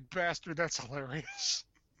 twisted bastard. That's hilarious.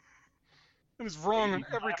 It is wrong on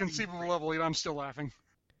every conceivable level, yet I'm still laughing.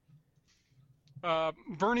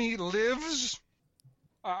 Bernie lives.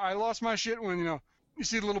 I lost my shit when, you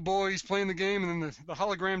see the little boy, he's playing the game, and then the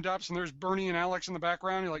hologram drops, and there's Bernie and Alex in the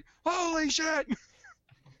background. You're like, holy shit!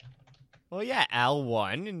 Well, yeah, Al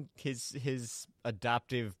won, and his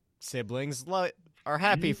adoptive siblings are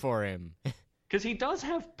happy for him. Because he does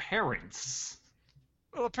have parents.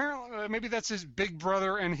 Well, apparently, maybe that's his big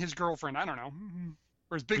brother and his girlfriend. I don't know.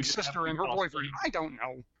 Or his big sister and her boyfriend. I don't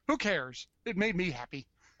know. Who cares? It made me happy.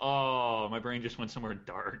 Oh, my brain just went somewhere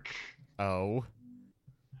dark. Oh.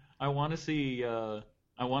 I want to see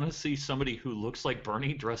somebody who looks like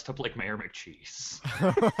Bernie dressed up like Mayor McCheese.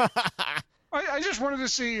 I just wanted to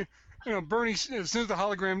see, Bernie, as soon as the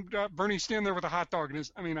hologram, Bernie stand there with a hot dog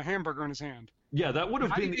a hamburger in his hand. Yeah, that would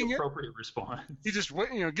have been the appropriate response. He just,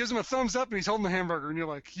 gives him a thumbs up and he's holding the hamburger, and you're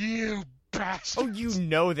like, you bastard.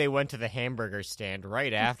 Oh, they went to the hamburger stand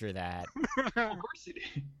right after that. Of course he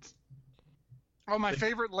did. Oh, my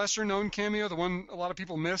favorite lesser-known cameo, the one a lot of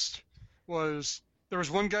people missed, was there was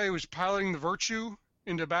one guy who was piloting the Virtue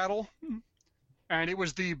into battle, and it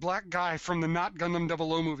was the black guy from the Not Gundam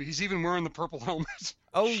 00 movie. He's even wearing the purple helmet.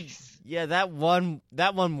 Oh, yeah, that one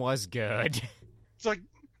was good. It's like,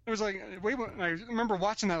 it was like, wait, I remember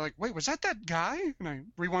watching that, like, wait, was that guy? And I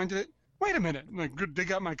rewinded it. Wait a minute. And I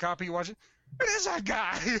dig out my copy, watch it. It is that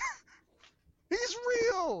guy. He's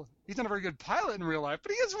real. He's not a very good pilot in real life,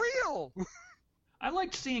 but he is real. I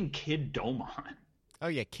liked seeing Kid Domon. Oh,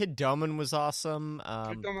 yeah, Kid Domon was awesome.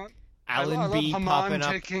 Kid Domon. Alan B. Haman popping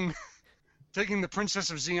up. Taking the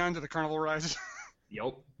Princess of Xeon to the carnival rides.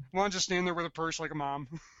 Yep. Juan just standing there with a purse like a mom.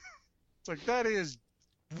 It's like, that is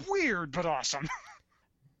weird, but awesome.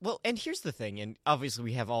 Well, and here's the thing, and obviously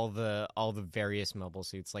we have all the various mobile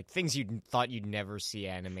suits, like things you thought you'd never see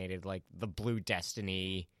animated, like the Blue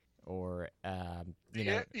Destiny, or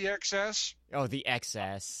the EXS. Oh, the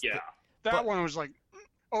XS. Yeah. That one was like,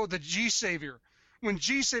 oh, the G Savior. When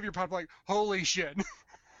G Savior popped, like, holy shit.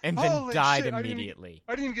 And then died immediately.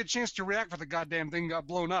 I didn't even get a chance to react for the goddamn thing got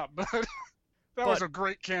blown up, but that was a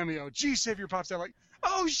great cameo. G Savior pops out like,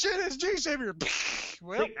 oh shit, it's G Savior.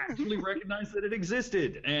 Well, they actually recognized that it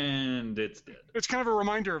existed, and it's dead. It's kind of a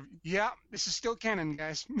reminder of, yeah, this is still canon,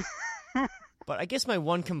 guys. But I guess my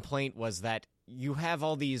one complaint was that you have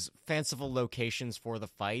all these fanciful locations for the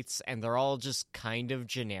fights, and they're all just kind of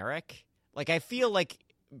generic. Like, I feel like,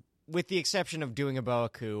 with the exception of doing a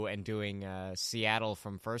Boaku and doing Seattle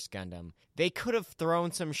from First Gundam, they could have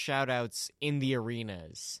thrown some shout-outs in the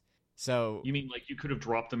arenas. So You mean like you could have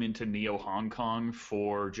dropped them into Neo Hong Kong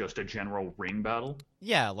for just a general ring battle?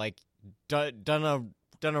 yeah, like done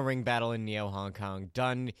a ring battle in Neo Hong Kong,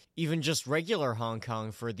 done even just regular Hong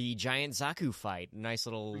Kong for the giant Zaku fight. Nice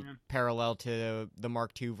little parallel to the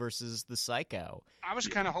Mark II versus the Psycho. I was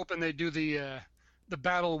kind of hoping they'd do the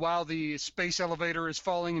battle while the space elevator is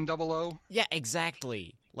falling in Double O. Yeah,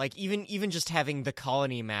 exactly. Like even just having the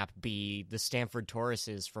colony map be the Stanford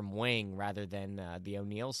Tauruses from Wing rather than the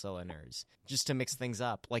O'Neill cylinders, just to mix things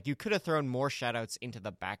up. Like you could have thrown more shoutouts into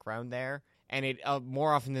the background there, and it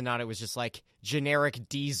more often than not it was just like generic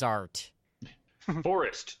D's-art.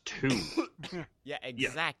 Forest 2. Yeah,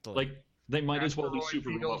 exactly. Yeah. Like they might as well be Asteroid Super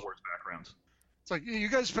Beetles. Robot Wars backgrounds. It's like, you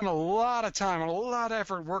guys spent a lot of time and a lot of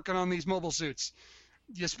effort working on these mobile suits.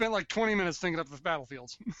 You spent like 20 minutes thinking up the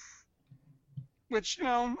battlefields. Which,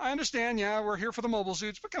 I understand, yeah, we're here for the mobile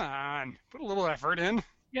suits, but come on, put a little effort in.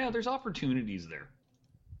 Yeah, there's opportunities there.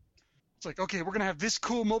 It's like, okay, we're going to have this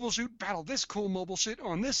cool mobile suit battle this cool mobile suit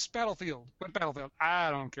on this battlefield. What battlefield?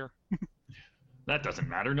 I don't care. That doesn't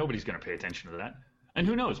matter. Nobody's going to pay attention to that. And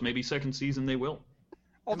who knows, maybe second season they will.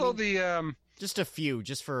 Although just a few,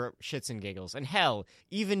 just for shits and giggles. And hell,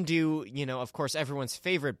 even do, of course, everyone's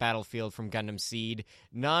favorite battlefield from Gundam Seed,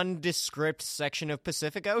 nondescript section of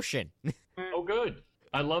Pacific Ocean. Oh, good.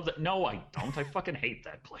 I love that. No, I don't. I fucking hate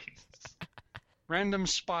that place. random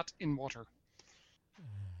spot in water.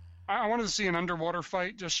 I wanted to see an underwater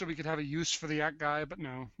fight just so we could have a use for the act guy, but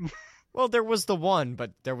no. Well, there was the one,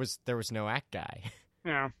 but there was no act guy.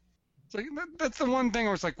 Yeah. It's like, that's the one thing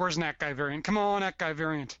I was like, where's an act guy variant? Come on, act guy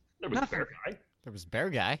variant. There was Nothing. Bear Guy. There was Bear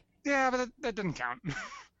Guy. Yeah, but that didn't count.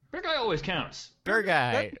 Bear Guy always counts. Bear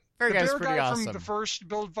Guy. Bear The Guy's bear pretty guy awesome. from the first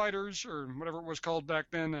Build Fighters, or whatever it was called back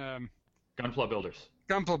then, Gunpla Builders.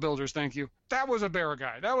 Gunpla Builders, thank you. That was a bear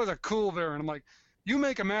guy. That was a cool variant. I'm like, you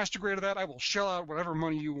make a master grade of that, I will shell out whatever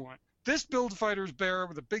money you want. This Build Fighters bear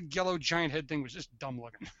with a big yellow giant head thing was just dumb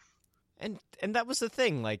looking. And that was the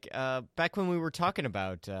thing, like, back when we were talking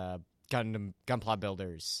about Gunpla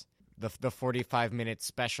Builders, the 45-minute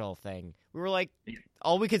special thing, we were like,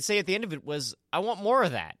 all we could say at the end of it was, I want more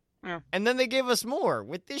of that. Yeah. And then they gave us more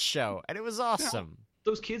with this show, and it was awesome.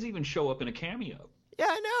 Those kids even show up in a cameo. Yeah,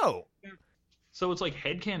 I know. So it's like,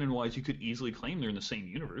 headcanon-wise, you could easily claim they're in the same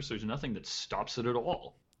universe. There's nothing that stops it at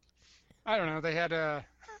all. I don't know. They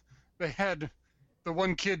had the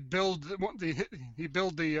one kid build the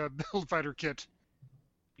Build Fighter kit.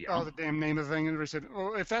 Yeah. Oh, the damn name of the thing. And they said,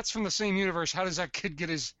 oh, if that's from the same universe, how does that kid get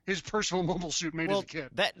his personal mobile suit made as a kid?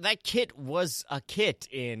 That kit was a kit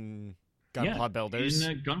in Gunpla Builders.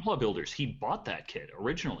 In Gunpla Builders, he bought that kit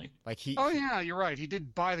originally. Oh yeah, you're right. He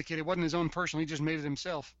did buy the kit. It wasn't his own personal. He just made it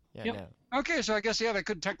himself. Yeah, Yep. no. Okay, so I guess that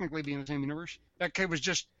could technically be in the same universe. That kid was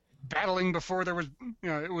just battling before there was,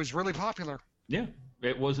 it was really popular. Yeah.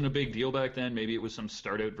 It wasn't a big deal back then. Maybe it was some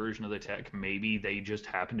start-out version of the tech. Maybe they just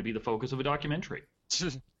happened to be the focus of a documentary.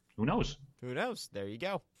 Who knows? Who knows? There you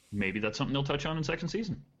go. Maybe that's something they'll touch on in second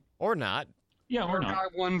season. Or not. Yeah, or Bear not. Guy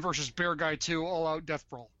 1 versus Bear Guy 2, all-out death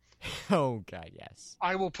brawl. Oh, God, yes.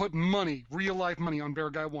 I will put money, real-life money, on Bear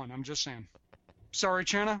Guy 1. I'm just saying. Sorry,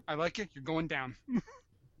 Channa. I like you. You're going down.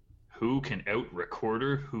 Who can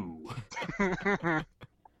out-recorder who?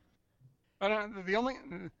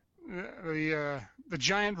 The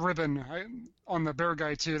giant ribbon on the Bear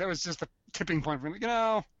Guy 2, that was just the tipping point for me.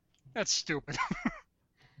 That's stupid.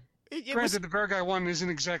 Granted, the Bear Guy 1 isn't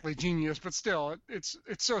exactly genius, but still, it's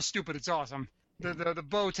so stupid, it's awesome. The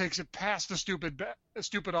bow takes it past the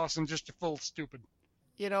stupid awesome just to full stupid.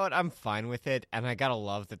 You know what? I'm fine with it, and I gotta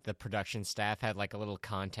love that the production staff had like a little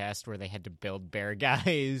contest where they had to build Bear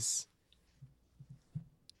Guys.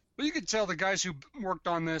 Well, you could tell the guys who worked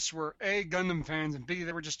on this were A, Gundam fans, and B,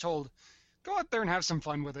 they were just told, go out there and have some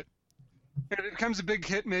fun with it. If it becomes a big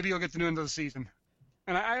hit, maybe you'll get to the end of the season.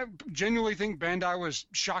 And I genuinely think Bandai was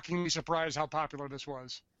shockingly surprised how popular this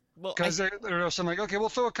was. Because there was some like, okay, we'll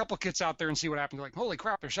throw a couple kits out there and see what happens. Like, holy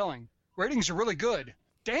crap, they're selling. Ratings are really good.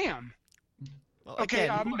 Damn. Well, Okay,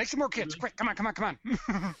 again, make some more kits. Quick, come on.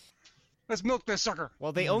 Let's milk this sucker.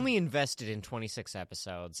 well, they only invested in 26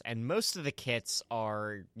 episodes, and most of the kits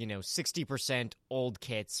are, 60% old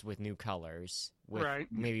kits with new colors, with Right.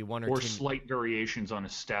 maybe one or Or two. slight variations on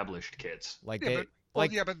established kits. Like Yeah, they,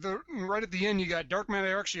 but right at the end, you got Dark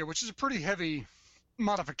Matter Exia, which is a pretty heavy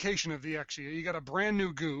modification of the Exia. You got a brand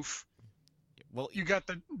new goof. well, You got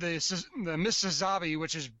the Miss Sazabi,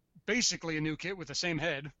 which is basically a new kit with the same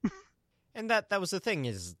head. and that was the thing,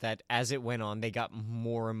 is that as it went on, they got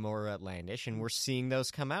more and more outlandish, and we're seeing those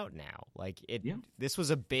come out now. Like this was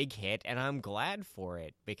a big hit, and I'm glad for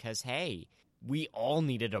it because hey, we all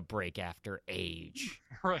needed a break after Age.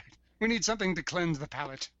 Right. We need something to cleanse the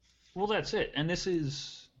palate. Well, that's it. And this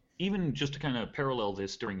is, even just to kind of parallel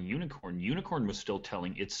this during Unicorn was still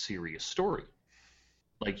telling its serious story.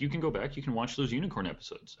 Like, you can go back, you can watch those Unicorn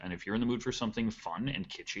episodes, and if you're in the mood for something fun and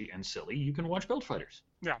kitschy and silly, you can watch Build Fighters.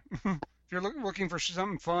 Yeah. If you're looking for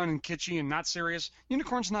something fun and kitschy and not serious,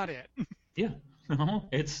 Unicorn's not it. Yeah.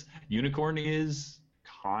 Unicorn is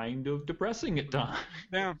kind of depressing at times.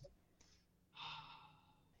 Yeah.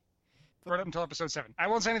 Right up until episode 7. I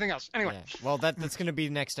won't say anything else. Anyway. Yeah. Well, that's going to be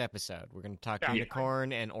next episode. We're going to talk Yeah.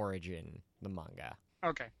 Unicorn and Origin, the manga.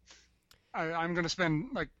 Okay. I'm going to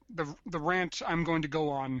spend, like, the rant I'm going to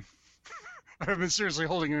go on. I've been seriously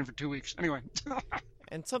holding it in for 2 weeks. Anyway.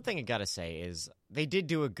 And something I gotta say is they did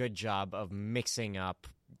do a good job of mixing up,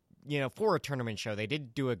 for a tournament show, they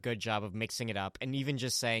did do a good job of mixing it up and even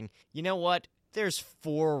just saying, you know what, there's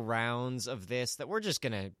 4 rounds of this that we're just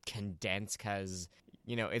gonna condense because,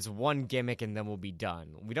 it's one gimmick and then we'll be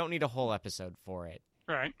done. We don't need a whole episode for it.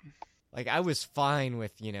 Right. Like, I was fine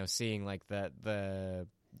with, seeing, like, the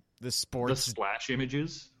sports... The splash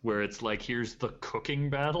images, where it's like, here's the cooking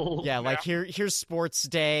battle. Yeah, like, here's sports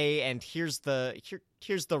day, and here's the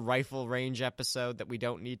rifle range episode that we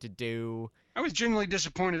don't need to do. I was genuinely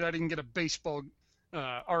disappointed I didn't get a baseball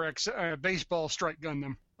baseball strike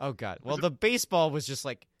Gundam. Oh, God. Well, the baseball was just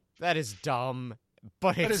like, that is dumb,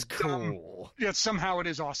 but it's cool. Yet somehow it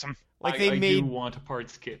is awesome. Like, I do want a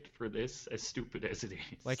parts kit for this, as stupid as it is.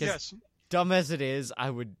 Like, yes. As dumb as it is, I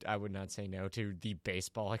would not say no to the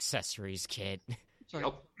baseball accessories kit. Like,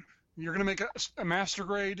 you're going to make a master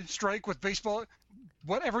grade strike with baseball?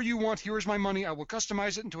 Whatever you want, here's my money. I will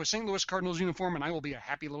customize it into a St. Louis Cardinals uniform, and I will be a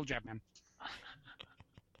happy little Japman.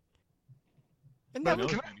 And But that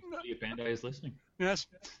can Bandai is listening. Yes,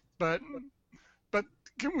 but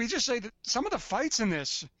can we just say that some of the fights in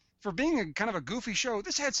this, for being a kind of a goofy show,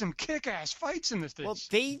 this had some kick-ass fights in this. Well,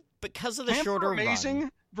 because of the Camp shorter Amazing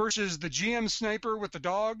run. versus the GM sniper with the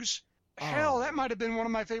dogs. Hell, that might have been one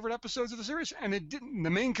of my favorite episodes of the series, and it didn't.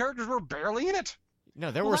 The main characters were barely in it.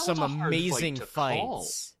 No, there were some amazing call.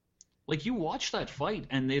 fights. Like, you watch that fight,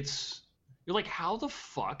 and you're like, how the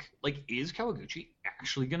fuck, like, is Kawaguchi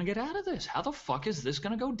actually going to get out of this? How the fuck is this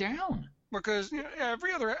going to go down? Because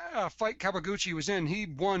every other fight Kawaguchi was in, he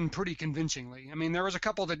won pretty convincingly. I mean, there was a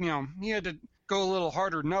couple that, he had to go a little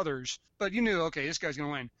harder than others, but you knew, okay, this guy's going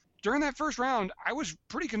to win. During that first round, I was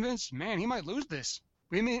pretty convinced, man, he might lose this.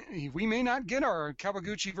 We may not get our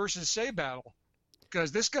Kawaguchi versus Sei battle,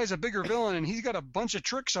 because this guy's a bigger villain, and he's got a bunch of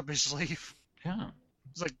tricks up his sleeve. Yeah.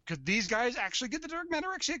 It's like, could these guys actually get the Dark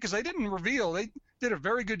Matter X yet? Because they didn't reveal. They did a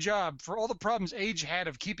very good job for all the problems Age had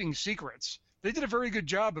of keeping secrets. They did a very good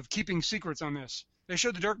job of keeping secrets on this. They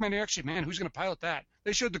showed the Dark Matter X, man, who's going to pilot that?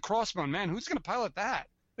 They showed the Crossbone, man, who's going to pilot that?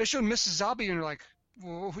 They showed Mrs. Zabi, and they're like,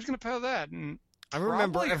 well, who's going to pilot that? And I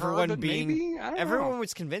remember everyone know.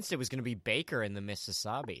 was convinced it was going to be Baker in the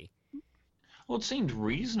Mississippi. Well, it seemed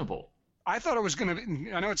reasonable. I thought it was going to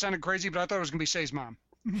be, I know it sounded crazy, but I thought it was going to be Sei's mom.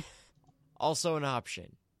 Also an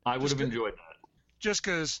option. I would have enjoyed that. Just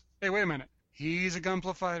because, hey, wait a minute. He's a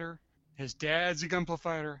Gunpla fighter. His dad's a Gunpla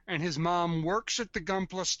fighter. And his mom works at the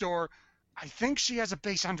Gunpla store. I think she has a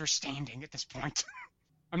base understanding at this point.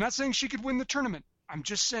 I'm not saying she could win the tournament. I'm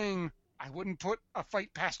just saying I wouldn't put a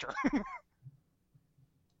fight past her.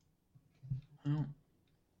 Oh.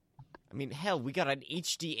 I mean, hell, we got an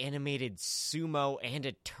HD animated sumo and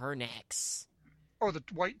a Turn X. Oh, the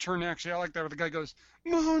white turn actually, I like that where the guy goes,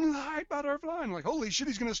 Moonlight Butterfly. I'm like, holy shit,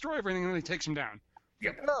 he's going to destroy everything, and then he takes him down.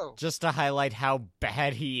 Oh. Just to highlight how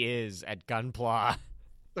bad he is at Gunpla.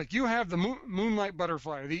 Like, you have the Moonlight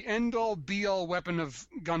Butterfly, the end-all, be-all weapon of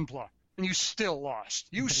Gunpla, and you still lost.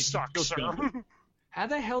 You suck, sir. How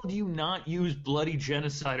the hell do you not use Bloody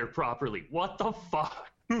Genocider properly? What the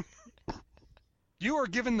fuck? You are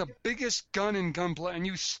given the biggest gun in Gunpla, and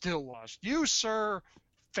you still lost. You, sir,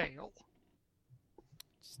 fail.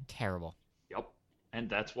 It's terrible. Yep. And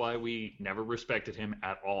that's why we never respected him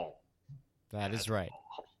at all. That is right.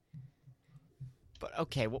 But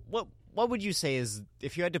okay, what would you say is,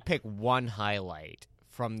 if you had to pick one highlight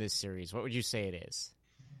from this series, what would you say it is?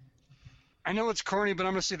 I know it's corny, but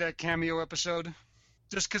I'm going to say that cameo episode.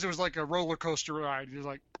 Just because it was like a roller coaster ride. You're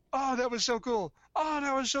like, oh, that was so cool. Oh,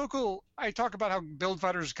 that was so cool. I talk about how Build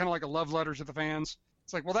Fighters is kind of like a love letter to the fans.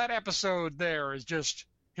 It's like, well, that episode there is just,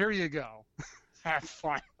 here you go. Have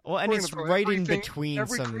fun. Well, and it's right in between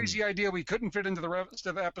every crazy idea we couldn't fit into the rest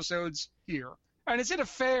of the episodes here. And it's at a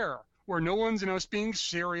fair where no one's, being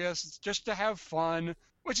serious. It's just to have fun,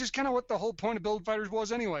 which is kind of what the whole point of Build Fighters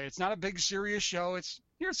was anyway. It's not a big serious show. It's,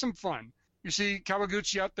 here's some fun. You see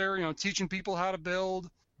Kawaguchi out there, teaching people how to build.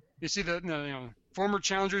 You see the, former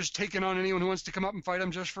challengers taking on anyone who wants to come up and fight them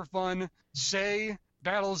just for fun. Sei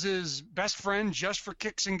battles his best friend just for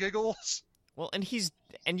kicks and giggles. Well,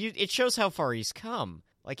 it shows how far he's come.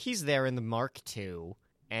 Like, he's there in the Mark II,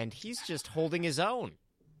 and he's just holding his own.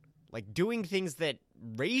 Like, doing things that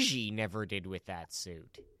Reiji never did with that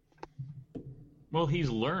suit. Well, he's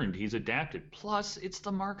learned. He's adapted. Plus, it's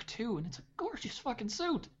the Mark II, and it's a gorgeous fucking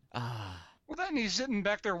suit. Well, then he's sitting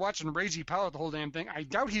back there watching Reiji pilot the whole damn thing. I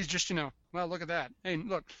doubt he's just, well, look at that. Hey,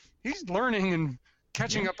 look, he's learning and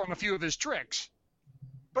catching up on a few of his tricks.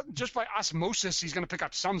 But just by osmosis, he's going to pick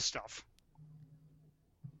up some stuff.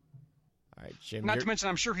 All right, Jim. Not to mention,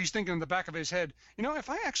 I'm sure he's thinking in the back of his head, if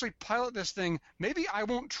I actually pilot this thing, maybe I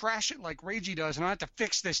won't trash it like Reiji does, and I have to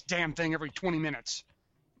fix this damn thing every 20 minutes.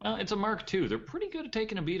 Well, it's a Mark II. They're pretty good at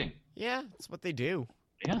taking a beating. Yeah, that's what they do.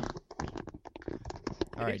 Yeah.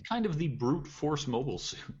 All right. It's kind of the brute force mobile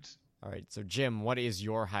suit. All right, so Jim, what is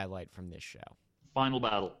your highlight from this show? Final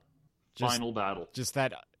battle. Final battle. Just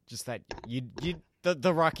that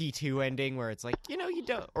the Rocky 2 ending where it's like, you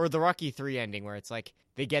don't, or the Rocky 3 ending where it's like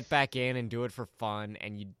they get back in and do it for fun,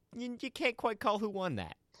 and you can't quite call who won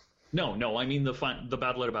that. No, I mean the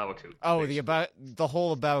battle at Abawaku. Oh, the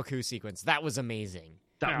whole Abawaku sequence. That was amazing.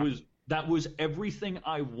 That was everything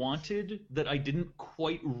I wanted that I didn't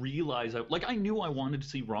quite realize. I knew I wanted to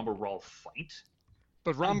see Ramba Ral fight.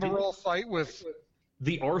 But Ramba Ral fight with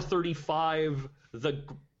the R-35,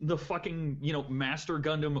 the fucking, Master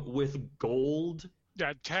Gundam with gold.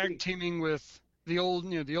 Yeah, tag teaming with the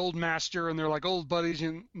old master, and they're like old buddies,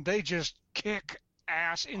 and they just kick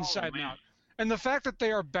ass inside and out. And the fact that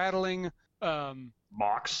they are battling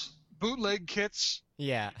Mox bootleg kits.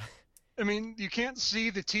 Yeah. I mean, you can't see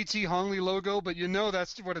the TT Hongley logo, but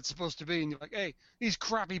that's what it's supposed to be. And you're like, hey, these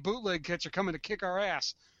crappy bootleg kits are coming to kick our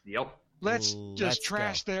ass. Yep. Let's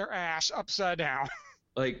trash their ass upside down.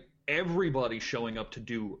 Like, everybody showing up to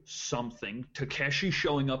do something. Takeshi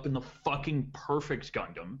showing up in the fucking perfect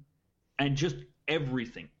Gundam. And just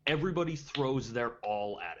everything. Everybody throws their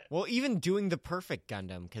all at it. Well, even doing the perfect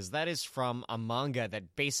Gundam, because that is from a manga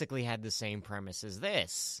that basically had the same premise as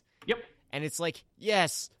this. Yep. And it's like,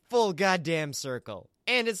 yes, full goddamn circle.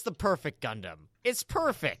 And it's the perfect Gundam. It's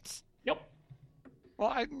perfect. Yep. Well,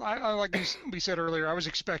 I like we said earlier, I was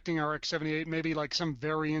expecting RX-78, maybe like some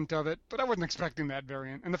variant of it, but I wasn't expecting that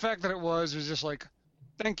variant. And the fact that it was just like,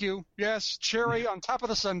 thank you. Yes, cherry on top of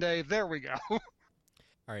the sundae. There we go.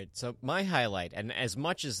 All right, so my highlight, and as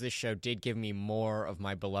much as this show did give me more of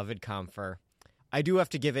my beloved Comfer, I do have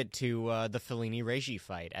to give it to the Fellini-Reiji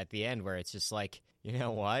fight at the end, where it's just like, you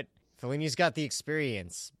know what? Fellini's got the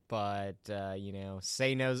experience, but, Reiji's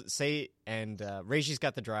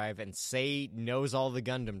got the drive, and Sei knows all the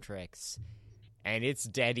Gundam tricks, and it's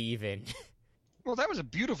dead even. Well, that was a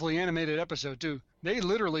beautifully animated episode, too. They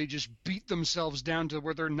literally just beat themselves down to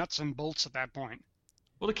where they're nuts and bolts at that point.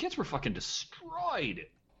 Well, the kids were fucking destroyed.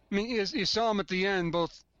 I mean, you saw them at the end,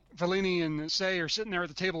 both Fellini and Sei are sitting there at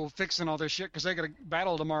the table fixing all this shit because they got to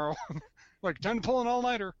battle tomorrow. Like, time to pull an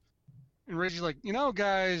all-nighter. And Reiji's like,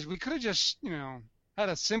 guys, we could have just, had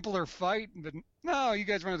a simpler fight. But no, you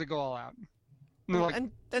guys wanted to go all out. And, well, like,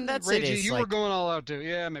 and that's Reiji, it. you were going all out, too.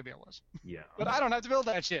 Yeah, maybe I was. Yeah. But I don't have to build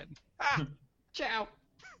that shit. Ciao.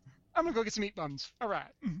 I'm going to go get some meat buns. All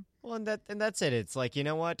right. Well, and that's it. It's like, you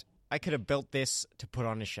know what? I could have built this to put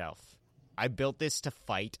on a shelf. I built this to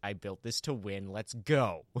fight. I built this to win. Let's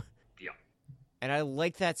go. Yeah. And I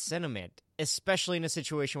like that sentiment, especially in a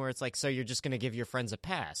situation where it's like, so you're just going to give your friends a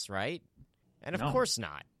pass, right? And of course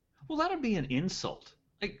not. Well, that'd be an insult.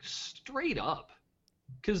 Like, straight up.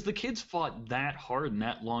 Because the kids fought that hard and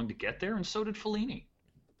that long to get there, and so did Fellini.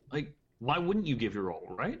 Like, why wouldn't you give your all,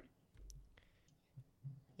 right?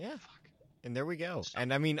 Yeah. And there we go.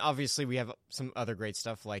 And I mean, obviously we have some other great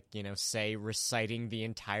stuff like, Sei reciting the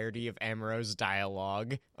entirety of Amuro's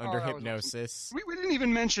dialogue under hypnosis. Awesome. We didn't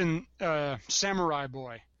even mention Samurai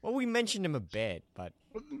Boy. Well, we mentioned him a bit, but...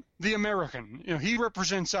 The American. He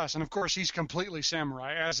represents us, and of course he's completely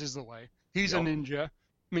samurai, as is the way. He's a ninja.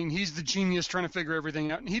 I mean, he's the genius trying to figure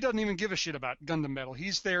everything out, and he doesn't even give a shit about Gundam Battle.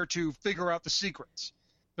 He's there to figure out the secrets.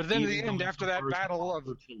 But then at the end, after that battle of...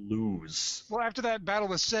 To lose. Well, after that battle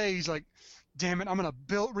with Sei, he's like, damn it, I'm going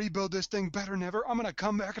to rebuild this thing better than ever. I'm going to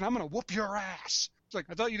come back and I'm going to whoop your ass. It's like,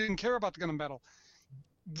 I thought you didn't care about the Gundam Battle.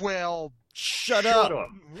 Well... Shut up.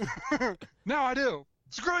 Now I do.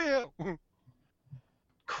 Screw you.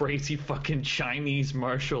 Crazy fucking Chinese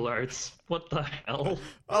martial arts. What the hell?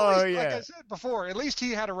 Oh, yeah. Like I said before, at least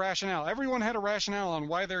he had a rationale. Everyone had a rationale on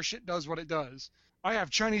why their shit does what it does. I have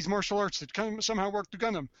Chinese martial arts that somehow work through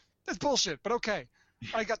Gundam. That's bullshit, but okay.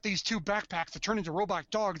 I got these 2 backpacks that turn into robot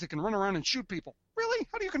dogs that can run around and shoot people. Really?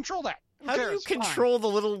 How do you control that? How do you control the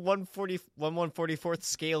little 1/144th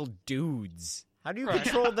scale dudes? How do you Right.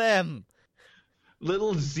 control them?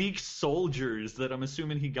 Little Zeke soldiers that I'm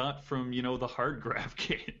assuming he got from, the hard graph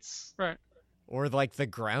kits. Right. Or like the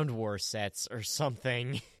ground war sets or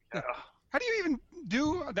something. Yeah. How do you even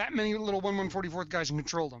do that many little 1/144th guys and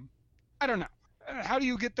control them? I don't know. How do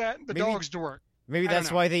you get the Maybe- dogs to work? Maybe I don't that's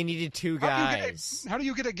know. why they needed two How guys. do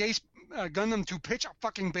you get a Gundam to pitch a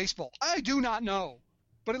fucking baseball? I do not know.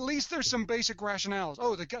 But at least there's some basic rationales.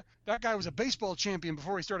 Oh, that guy was a baseball champion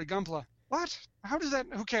before he started Gunpla. What? How does that?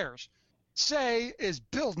 Who cares? Say is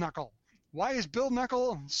Build Knuckle. Why is Build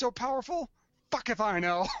Knuckle so powerful? Fuck if I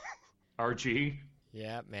know. RG.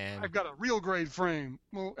 Yeah, man. I've got a real grade frame.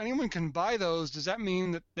 Well, anyone can buy those. Does that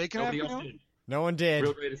mean that they can Nobody have? else did. No one did.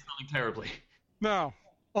 Real grade is selling terribly. No.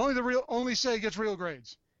 Only Say gets real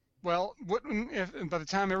grades. Well, wouldn't if by the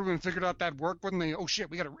time everyone figured out that worked, wouldn't they? Oh shit,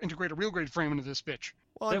 we got to integrate a real grade frame into this bitch.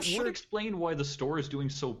 Well, I'm That sure. would explain why the store is doing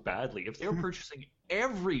so badly. If they're purchasing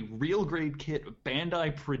every real grade kit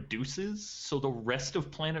Bandai produces, so the rest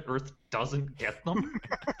of planet Earth doesn't get them,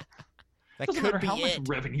 That doesn't could matter be how much it.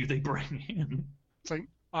 revenue they bring in. It's like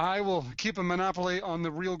I will keep a monopoly on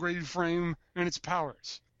the real grade frame and its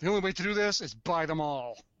powers. The only way to do this is buy them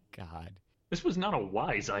all. God. This was not a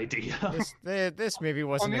wise idea. This maybe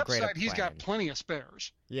wasn't On the a great upside, he's got plan. plenty of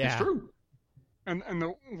spares. Yeah. It's true. And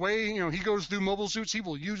the way he goes through mobile suits, he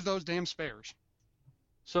will use those damn spares.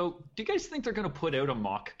 So, do you guys think they're going to put out a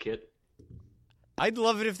mock kit? I'd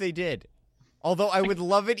love it if they did. Although I would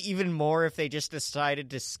love it even more if they just decided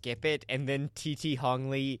to skip it and then TT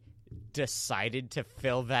Hongley decided to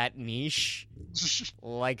fill that niche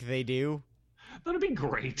like they do. That'd be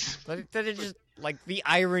great. That it just like the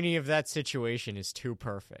irony of that situation is too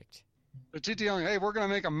perfect. The TT, hey, we're going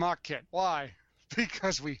to make a mock kit. Why?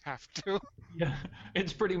 Because we have to. Yeah,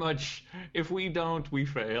 it's pretty much, if we don't, we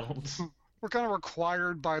failed. We're kind of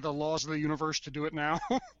required by the laws of the universe to do it now.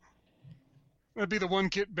 That'd be the one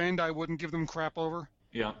kit Bandai wouldn't give them crap over.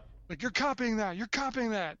 Yeah. Like, you're copying that. You're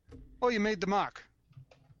copying that. Oh, you made the mock.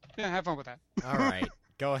 Yeah, have fun with that. All right,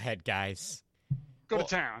 go ahead, guys. Go Well-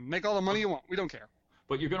 to town. Make all the money you want. We don't care.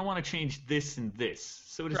 But you're going to want to change this and this,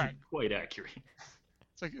 so it isn't Right. quite accurate.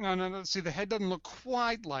 It's like, no. See, the head doesn't look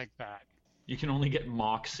quite like that. You can only get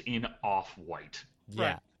mocks in off-white. Yeah.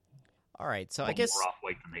 Right. All right, so I Well, guess more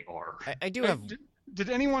off-white than they are. I do Hey, have. did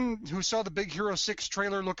anyone who saw the Big Hero 6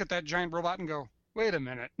 trailer look at that giant robot and go, wait a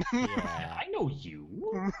minute? Yeah, I know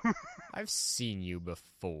you. I've seen you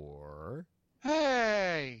before.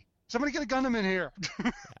 Hey, somebody get a Gundam in here.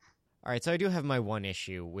 All right, so I do have my one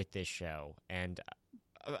issue with this show, and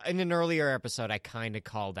in an earlier episode, I kind of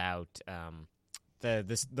called out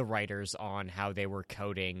the writers on how they were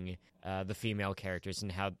coding the female characters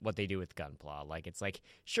and what they do with Gunpla. Like, it's like,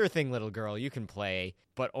 sure thing, little girl, you can play,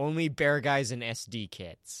 but only bear guys and SD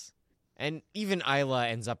kits. And even Isla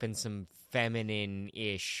ends up in some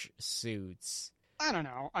feminine-ish suits. I don't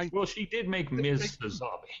know. Well, she did make Ms.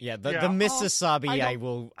 Sazabi. Yeah, the Yeah. Miss Oh, Sasabi I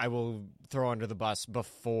I will throw under the bus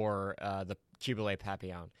before the Cubile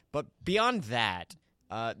Papillon. But beyond that,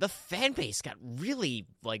 the fan base got really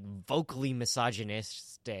like vocally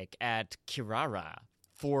misogynistic at Kirara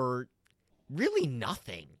for really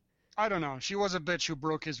nothing. I don't know. She was a bitch who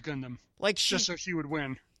broke his Gundam Like she just so she would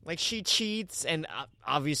win. like she cheats, and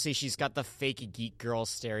obviously she's got the fake geek girl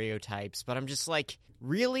stereotypes. But I'm just like,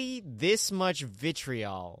 really, this much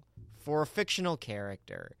vitriol for a fictional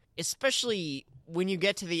character, especially when you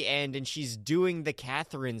get to the end and she's doing the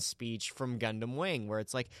Catherine speech from Gundam Wing, where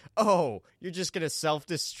it's like, oh, you're just gonna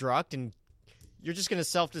self-destruct and you're just gonna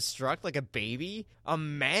self-destruct like a baby? A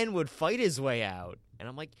man would fight his way out. And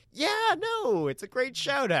I'm like, yeah, no, it's a great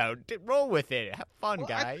shout-out. Roll with it. Have fun, Well,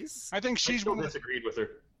 guys. I think I she's still one of the, disagreed with her.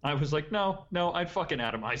 I was like, no, I'd fucking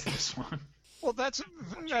atomize this one. well, that's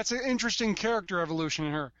an interesting character evolution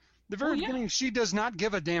in her. The very yeah. beginning, she does not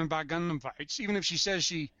give a damn about Gundam fights, even if she says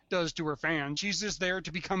she does to her fans. She's just there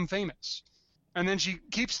to become famous. And then she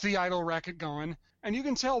keeps the idol racket going, and you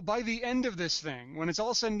can tell by the end of this thing, when it's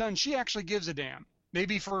all said and done, she actually gives a damn.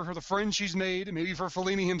 Maybe for the friends she's made, maybe for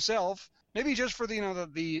Fellini himself, maybe just for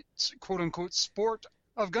the quote-unquote sport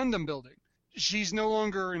of Gundam building. She's no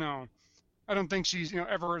longer, I don't think she's,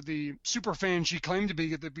 ever the super fan she claimed to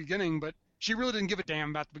be at the beginning, but she really didn't give a damn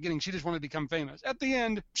about the beginning. She just wanted to become famous. At the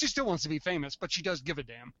end, she still wants to be famous, but she does give a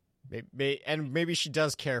damn. And maybe she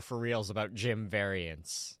does care for reals about gym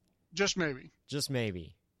variants. Just maybe. Just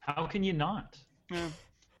maybe. How can you not? Yeah.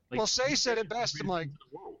 Like, Well, Say said it best. I'm like,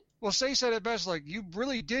 Say said it best, like, you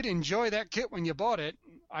really did enjoy that kit when you bought it.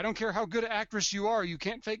 I don't care how good an actress you are, you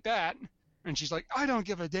can't fake that. And she's like, I don't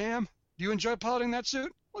give a damn. Do you enjoy piloting that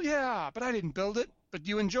suit? Well, yeah, but I didn't build it. But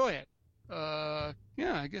you enjoy it. Yeah,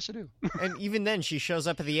 I guess I do. And even then, she shows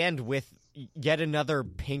up at the end with yet another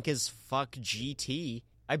pink as fuck GT.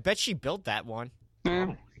 I bet she built that one.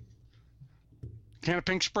 Yeah. Can of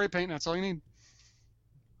pink spray paint, that's all you need.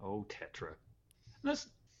 Oh, Tetra. That's,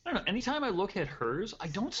 I don't know, anytime I look at hers, I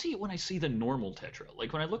don't see it when I see the normal Tetra.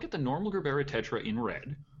 Like, when I look at the normal Gerbera Tetra in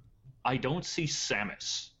red, I don't see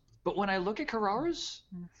Samus. But when I look at Carrara's,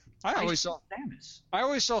 I always saw Samus. I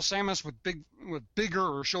always saw Samus with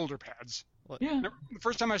bigger shoulder pads. Yeah. The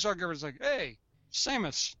first time I saw Gerbera, it's like, hey,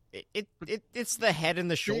 Samus. It's the head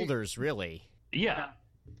and the shoulders, really. Yeah.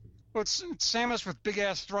 Well, it's Samus with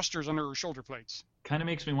big-ass thrusters under her shoulder plates. Kind of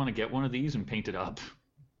makes me want to get one of these and paint it up.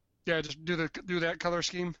 Yeah, just do that color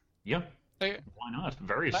scheme. Yeah. Hey, why not?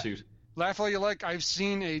 Very astute. Laugh all you like. I've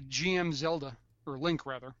seen a GM Zelda, or Link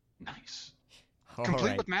rather, Nice.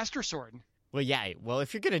 complete with Master Sword. Well, yeah. Well,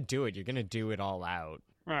 if you're gonna do it, you're gonna do it all out.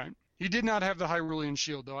 Right. He did not have the Hyrulean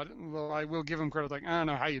shield, though. Though I will give him credit. Like, I don't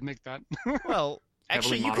know how you'd make that. Well,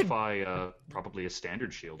 actually, Heavily you could. modify probably a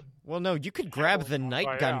standard shield. Well, no, you could grab the Night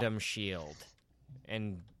yeah. Gundam shield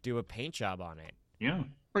and do a paint job on it. Yeah.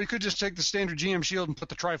 Or you could just take the standard GM shield and put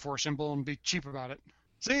the Triforce symbol and be cheap about it.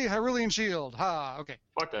 See, Hyrulean shield. Ha, okay.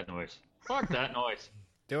 Fuck that noise. Fuck that noise.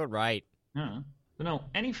 Do it right. Yeah. But no,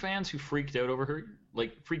 any fans who freaked out over her,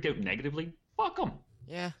 like, freaked out negatively, fuck them.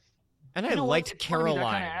 Yeah. And You I know what? liked If you wanna be that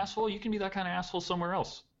Caroline. kind of asshole, you can be that kind of asshole somewhere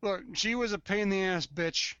else. Look, she was a pain-in-the-ass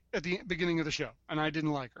bitch at the beginning of the show, and I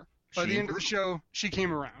didn't like her. By the end of the show, she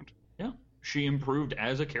came around. Yeah. She improved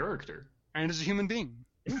as a character. And as a human being.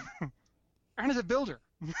 And as a builder.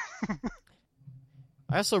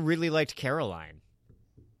 I also really liked Caroline,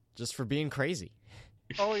 just for being crazy.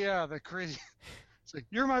 Oh, yeah, the crazy... It's like,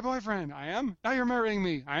 you're my boyfriend. I am? Now you're marrying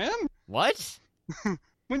me. I am? What?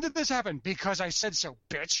 When did this happen? Because I said so,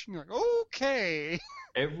 bitch. And you're like, okay.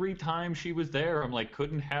 Every time she was there, I'm like,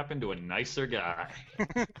 couldn't happen to a nicer guy.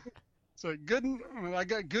 So I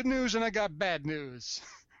got good news and I got bad news.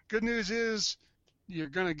 Good news is you're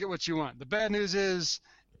going to get what you want. The bad news is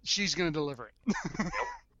she's going to deliver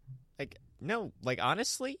it. No,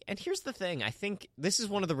 honestly, and here's the thing. I think this is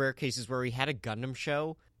one of the rare cases where we had a Gundam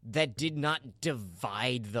show that did not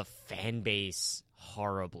divide the fan base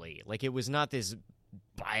horribly. Like, it was not this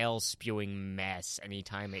bile-spewing mess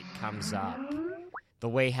anytime it comes up. The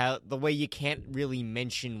way you can't really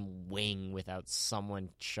mention Wing without someone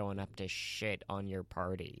showing up to shit on your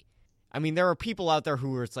party. I mean, there are people out there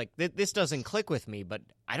who are, it's like, this doesn't click with me, but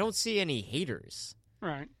I don't see any haters.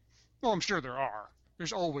 Right. Well, I'm sure there are.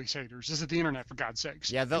 There's always haters. This is the internet, for God's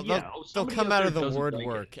sakes. Yeah, they'll somebody come out out of there the doesn't word like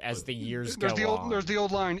work it, as but the years There's go on. There's the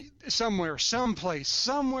old line, someplace,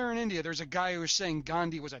 somewhere in India, there's a guy who's saying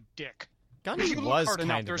Gandhi was a dick. If Gandhi you look was hard kind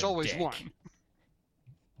enough, of there's a always dick. one.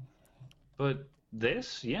 But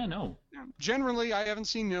this, yeah, no. Generally, I haven't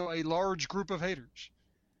seen a large group of haters.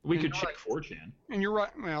 We And could you're check 4chan. And you're right.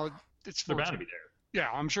 Well, it's They're bound to fortunate. be there. Yeah,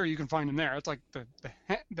 I'm sure you can find them there. It's like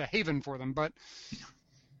the haven for them. But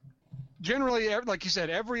generally, like you said,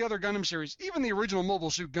 every other Gundam series, even the original Mobile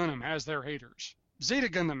Suit Gundam, has their haters. Zeta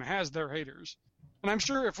Gundam has their haters. And I'm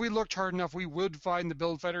sure if we looked hard enough, we would find the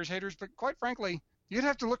Build Fighters haters. But quite frankly, you'd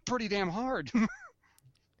have to look pretty damn hard.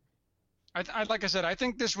 Like I said, I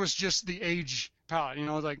think this was just the age palette. You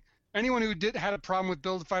know, like anyone who had a problem with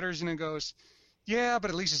Build Fighters, goes, yeah, but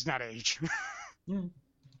at least it's not age.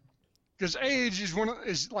 Because age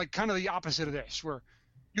is like kind of the opposite of this, where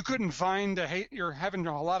you couldn't find you're having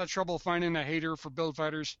a lot of trouble finding a hater for Build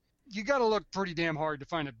Fighters. You got to look pretty damn hard to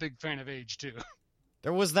find a big fan of age too.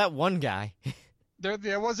 There was that one guy.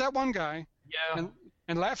 There was that one guy. Yeah.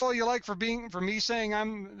 And laugh all you like for me saying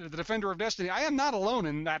I'm the defender of destiny. I am not alone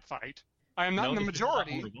in that fight. I am not in the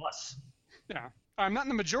majority. Yeah, I'm not in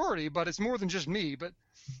the majority, but it's more than just me. But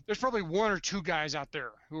there's probably one or two guys out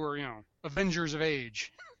there who are, avengers of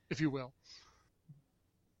age, if you will.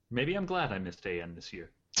 Maybe I'm glad I missed AN this year.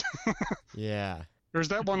 Yeah. There's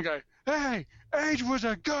that one guy. Hey, Age was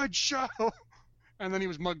a good show, and then he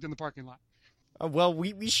was mugged in the parking lot. Well,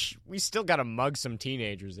 we still got to mug some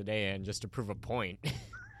teenagers at AN just to prove a point.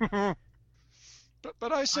 But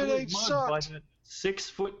I said Age sucked. By a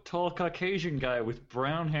 6-foot-tall Caucasian guy with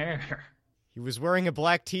brown hair. He was wearing a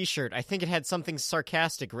black T-shirt. I think it had something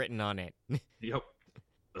sarcastic written on it. Yep.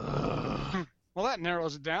 Well, that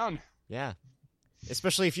narrows it down. Yeah.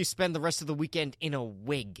 Especially if you spend the rest of the weekend in a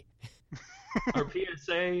wig. Our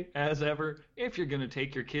PSA, as ever, if you're going to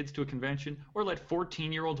take your kids to a convention or let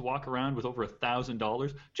 14-year-olds walk around with over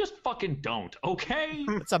 $1,000, just fucking don't, okay?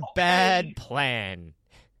 It's a bad plan.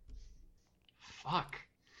 Fuck.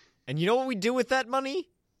 And you know what we do with that money?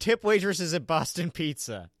 Tip waitresses at Boston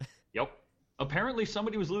Pizza. Yep. Apparently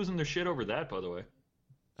somebody was losing their shit over that, by the way.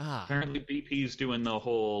 Apparently BP's doing the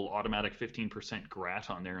whole automatic 15% grat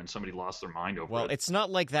on there, and somebody lost their mind over it. Well, it's not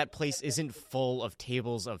like that place isn't full of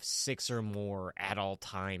tables of 6 or more at all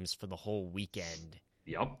times for the whole weekend.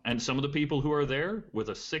 Yep, and some of the people who are there with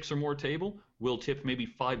a 6 or more table will tip maybe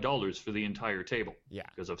 $5 for the entire table. Yeah.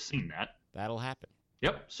 Because I've seen that. That'll happen.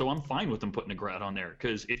 Yep, so I'm fine with them putting a grat on there,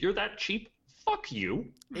 because if you're that cheap, fuck you.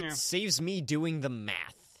 It saves me doing the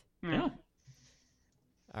math. Yeah.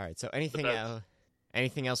 All right, so anything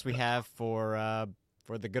else we have for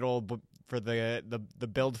the good old for the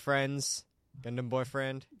build friends, Gundam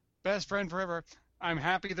boyfriend? Best friend forever. I'm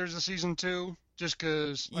happy there's a season 2, just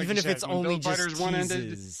because, like even you if said, it's when only Build just Fighters 1 ended,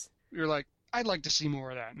 teases. you're like, I'd like to see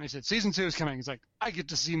more of that. And they said, season 2 is coming. It's like, I get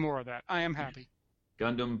to see more of that. I am happy.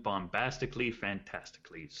 Gundam bombastically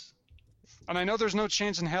fantastically. And I know there's no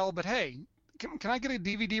chance in hell, but hey, can I get a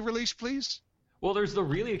DVD release, please? Well, there's the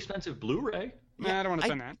really expensive Blu-ray. Nah, I don't want to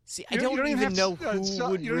spend that. See, I don't even know who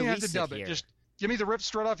would You don't even have to release dub it it. here. Just give me the rips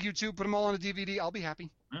straight off YouTube, put them all on a DVD. I'll be happy.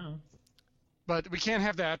 Oh. But we can't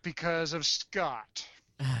have that because of Scott.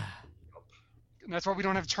 And that's why we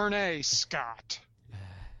don't have Turn A, Scott.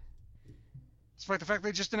 Despite the fact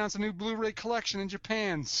they just announced a new Blu-ray collection in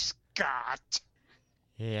Japan, Scott.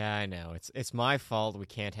 Yeah, I know. It's my fault we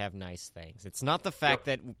can't have nice things. It's not the fact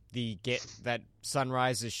that that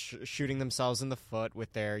Sunrise is shooting themselves in the foot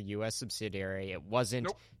with their U.S. subsidiary. It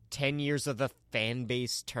wasn't 10 years of the fan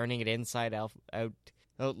base turning it inside out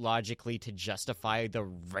logically to justify the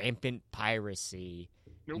rampant piracy.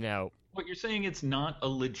 No. What you're saying, it's not a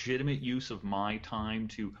legitimate use of my time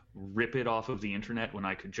to rip it off of the internet when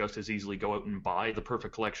I could just as easily go out and buy the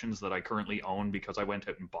perfect collections that I currently own because I went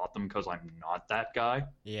out and bought them because I'm not that guy?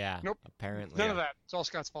 Yeah, Nope. Apparently. None of that. It's all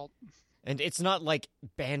Scott's fault. And it's not like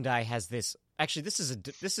Bandai has this... Actually, this is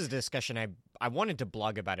a discussion I wanted to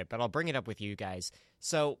blog about it, but I'll bring it up with you guys.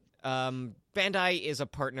 So, Bandai is a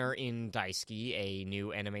partner in Daisuke, a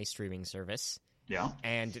new anime streaming service. Yeah.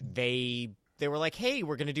 And they were like, hey,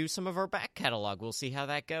 we're going to do some of our back catalog. We'll see how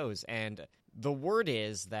that goes. And the word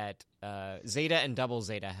is that Zeta and Double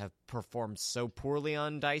Zeta have performed so poorly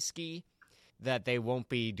on Daisuke that they won't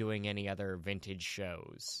be doing any other vintage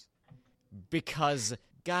shows. Because,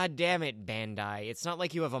 god damn it, Bandai, it's not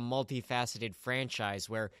like you have a multifaceted franchise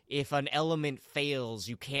where if an element fails,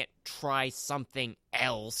 you can't try something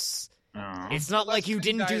else. It's not like you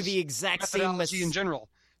didn't do the exact same methodology in general.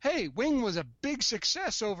 Hey, Wing was a big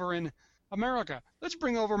success over in America. Let's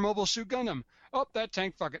bring over Mobile Suit Gundam. Oh, that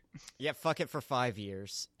tank, fuck it. Yeah, fuck it for 5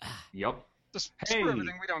 years. Yep. Just screw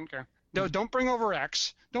everything, we don't care. No, don't bring over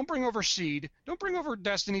X. Don't bring over Seed. Don't bring over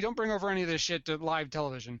Destiny. Don't bring over any of this shit to live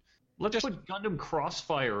television. Let's put Gundam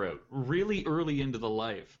Crossfire out really early into the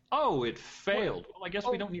life. Oh, it failed. Well, I guess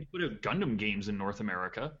we don't need to put out Gundam games in North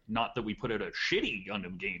America. Not that we put out a shitty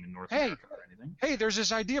Gundam game in North America or anything. Hey, there's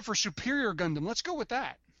this idea for Superior Gundam. Let's go with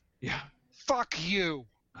that. Yeah. Fuck you.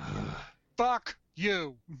 Fuck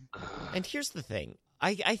you. And here's the thing.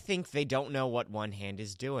 I think they don't know what one hand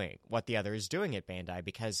is doing, what the other is doing at Bandai,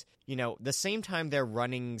 because, the same time they're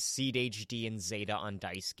running Seed HD and Zeta on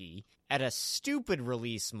Daisuke, at a stupid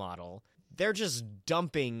release model, they're just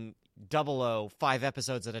dumping 5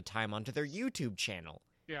 episodes at a time onto their YouTube channel.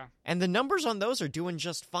 Yeah. And the numbers on those are doing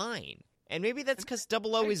just fine. And maybe that's because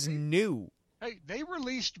 00 is new. Hey, they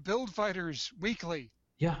released Build Fighters weekly.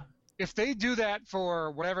 Yeah. If they do that for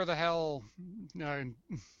whatever the hell...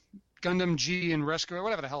 Gundam G and Rescue,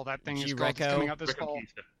 whatever the hell that thing is called, that's coming out this fall.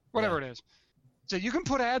 Whatever it is. So you can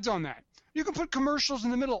put ads on that. You can put commercials in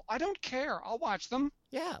the middle. I don't care. I'll watch them.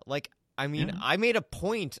 Yeah, I made a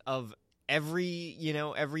point of every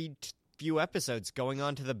few episodes going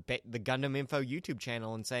on to the Gundam Info YouTube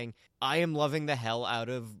channel and saying, I am loving the hell out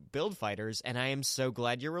of Build Fighters, and I am so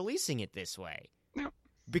glad you're releasing it this way. Yeah.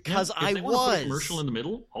 Because if I they want to put a commercial in the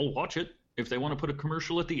middle, I'll watch it. If they want to put a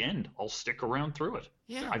commercial at the end, I'll stick around through it.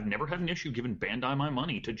 Yeah. I've never had an issue giving Bandai my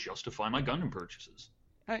money to justify my Gundam purchases.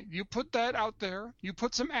 Hey, you put that out there. You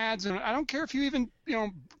put some ads in it. I don't care if you even,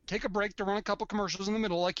 take a break to run a couple commercials in the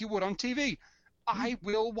middle like you would on TV. I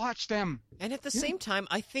will watch them. And at the same time,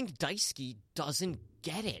 I think Daisuke doesn't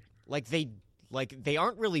get it. They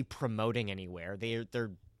aren't really promoting anywhere.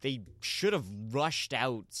 They should have rushed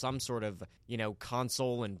out some sort of,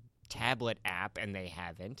 console and tablet app, and they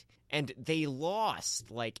haven't. And they lost,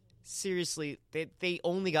 seriously, they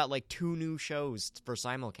only got 2 new shows for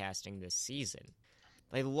simulcasting this season.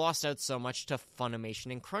 They lost out so much to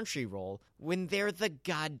Funimation and Crunchyroll when they're the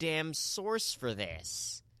goddamn source for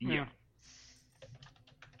this. Yeah.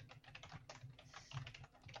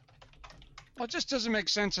 Well, it just doesn't make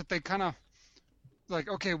sense that they kind of,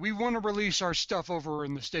 okay, we want to release our stuff over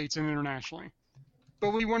in the States and internationally,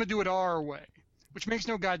 but we want to do it our way. which makes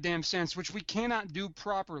no goddamn sense, which we cannot do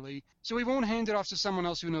properly, so we won't hand it off to someone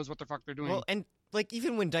else who knows what the fuck they're doing. Well, and like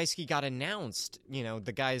even when Daisuke got announced,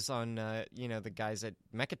 the guys on, the guys at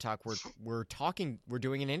Mecha Talk were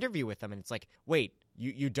doing an interview with them, and it's like, wait,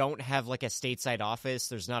 you don't have like a stateside office?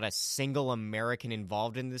 There's not a single American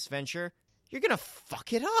involved in this venture? You're gonna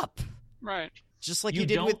fuck it up, right? Just like you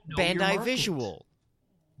did with Bandai Visual.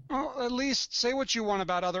 Well, at least say what you want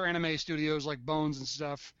about other anime studios like Bones and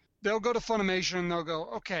stuff. They'll go to Funimation and they'll go,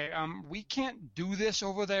 okay, we can't do this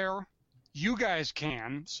over there. You guys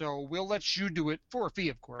can, so we'll let you do it for a fee,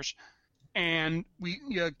 of course, and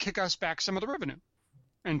you kick us back some of the revenue.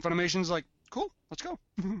 And Funimation's like, cool, let's go.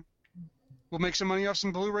 We'll make some money off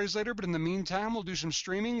some Blu-rays later, but in the meantime, we'll do some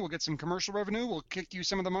streaming, we'll get some commercial revenue, we'll kick you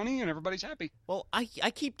some of the money, and everybody's happy. Well, I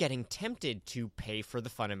keep getting tempted to pay for the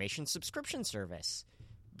Funimation subscription service,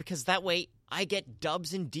 because that way I get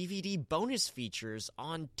dubs and DVD bonus features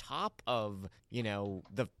on top of,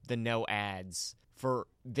 the no ads for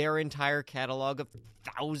their entire catalog of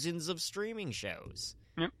thousands of streaming shows.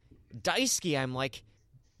 Yep. Daisuke, I'm like,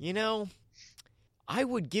 I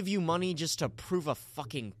would give you money just to prove a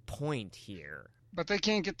fucking point here. But they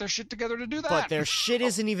can't get their shit together to do that. But their shit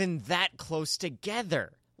isn't even that close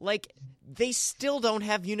together. Like, they still don't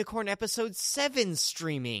have Unicorn Episode 7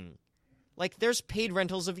 streaming. Like, there's paid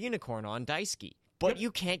rentals of Unicorn on Daisuke, but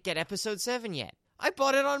you can't get Episode 7 yet. I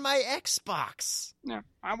bought it on my Xbox. Yeah,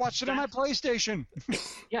 I watched it on my PlayStation.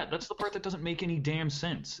 Yeah, that's the part that doesn't make any damn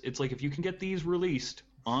sense. It's like if you can get these released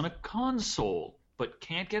on a console, but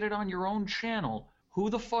can't get it on your own channel,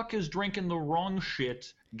 who the fuck is drinking the wrong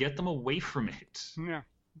shit? Get them away from it. Yeah.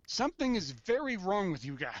 Something is very wrong with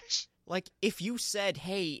you guys. Like, if you said,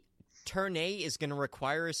 hey, Turn A is going to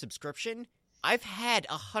require a subscription, I've had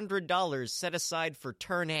 $100 set aside for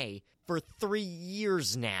Turn A for 3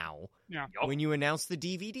 years now. Yeah. When you announce the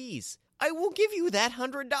DVDs, I will give you that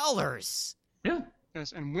 $100. Yeah.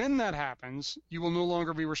 Yes, and when that happens, you will no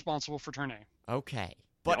longer be responsible for Turn A. Okay.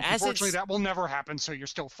 But unfortunately, that will never happen, so you're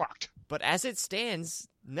still fucked. But as it stands,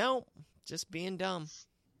 no, just being dumb.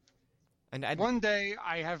 And one day,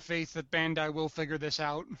 I have faith that Bandai will figure this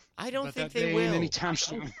out. I don't think they they will. Anytime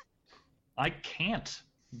soon. I can't.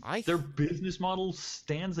 Their business model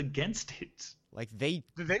stands against it. Like they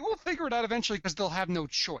will figure it out eventually because they'll have no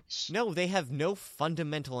choice. No, they have no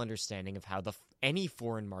fundamental understanding of how any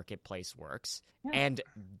foreign marketplace works. Yeah.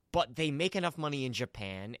 But they make enough money in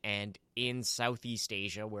Japan and in Southeast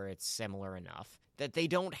Asia where it's similar enough that they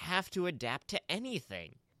don't have to adapt to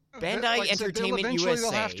anything. Bandai Entertainment eventually USA.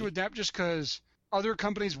 They'll have to adapt just because other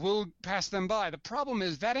companies will pass them by. The problem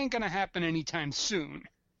is that ain't going to happen anytime soon.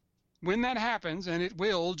 When that happens, and it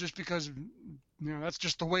will, just because that's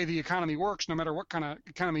just the way the economy works, no matter what kind of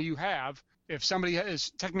economy you have. If somebody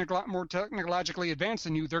is more technologically advanced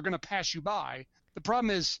than you, they're going to pass you by. The problem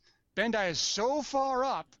is Bandai is so far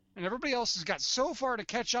up, and everybody else has got so far to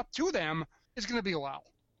catch up to them, it's going to be a while.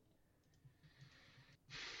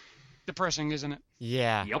 Depressing, isn't it?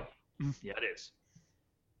 Yeah. Yep. Yeah, it is.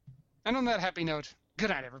 And on that happy note, good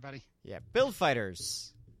night, everybody. Yeah, Build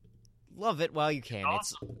Fighters. Love it while you can.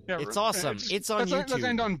 It's awesome. It's on YouTube. Let's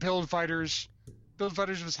end on Build Fighters. Build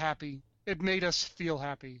Fighters was happy. It made us feel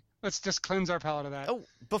happy. Let's just cleanse our palate of that. Oh,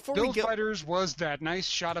 before Build we go... Fighters was that nice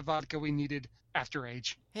shot of vodka we needed after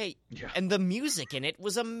Age. Hey, and the music in it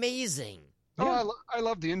was amazing. Oh, I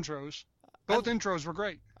love the intros. Both intros were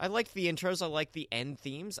great. I like the intros. I like the end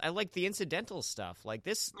themes. I like the incidental stuff. Like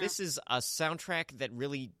this is a soundtrack that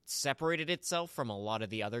really separated itself from a lot of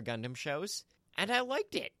the other Gundam shows, and I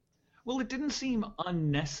liked it. Well, it didn't seem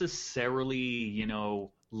unnecessarily,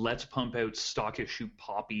 let's pump out stock issue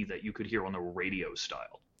poppy that you could hear on the radio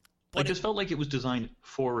style. But it just felt like it was designed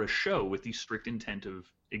for a show with the strict intent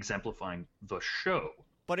of exemplifying the show.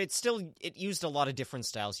 But it used a lot of different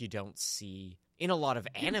styles you don't see in a lot of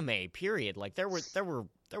anime, period. Like there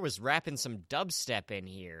was rap and some dubstep in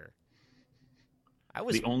here.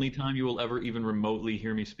 The only time you will ever even remotely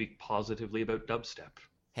hear me speak positively about dubstep.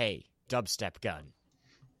 Hey, dubstep gun.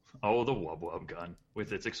 Oh, the Wub Wub gun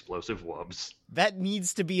with its explosive wubs. That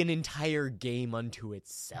needs to be an entire game unto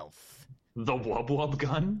itself. The Wub Wub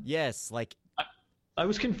gun? Yes, like... I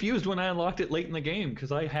was confused when I unlocked it late in the game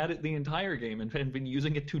because I had it the entire game and had been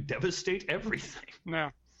using it to devastate everything.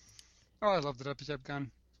 Yeah. Oh, I love the dubstep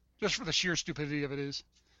gun. Just for the sheer stupidity of it is.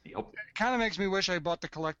 Yep. It kind of makes me wish I bought the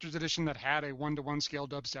collector's edition that had a 1-to-1 scale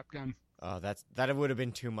dubstep gun. Oh, that would have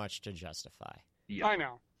been too much to justify. Yep. I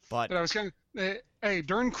know. But I was kind of... Hey,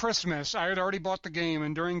 during Christmas, I had already bought the game,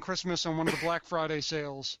 and during Christmas on one of the Black Friday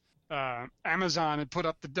sales, Amazon had put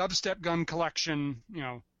up the dubstep gun collection,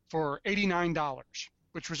 for $89,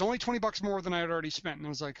 which was only $20 more than I had already spent. And I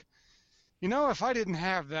was like, You know, if I didn't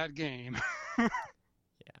have that game,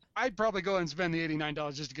 I'd probably go and spend the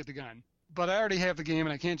 $89 just to get the gun. But I already have the game,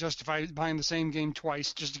 and I can't justify buying the same game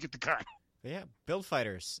twice just to get the gun. But yeah, Build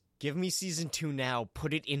Fighters. Give me Season 2 now.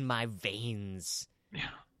 Put it in my veins. Yeah.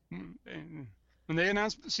 And when they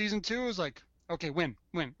announced Season 2, it was like, okay, when?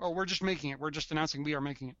 Oh, we're just making it. We're just announcing we are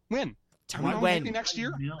making it. When? Tell me when. Maybe next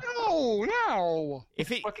year? Yeah. No.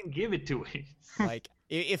 If it, Fucking give it to me. like,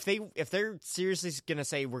 if they're seriously gonna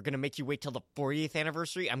say we're gonna make you wait till the 40th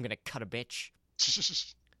anniversary, I'm gonna cut a bitch.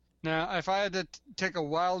 Now, if I had to take a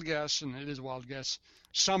wild guess, and it is a wild guess,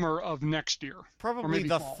 summer of next year. Probably maybe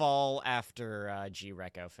the fall. fall after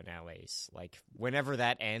G-Reco finales. Like, whenever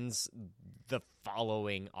that ends, the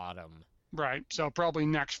following autumn. Right, so probably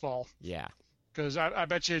next fall. Yeah. Because I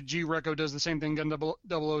bet you G-Reco does the same thing Gundam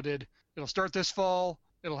 00 did. It'll start this fall.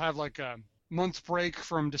 It'll have like a month break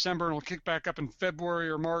from December, and it'll kick back up in February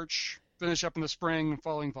or March, finish up in the spring,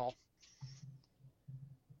 following fall.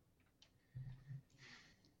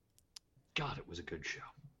 God, it was a good show.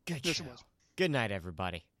 Good Yes, show. it was. Good night,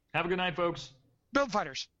 everybody. Have a good night, folks. Build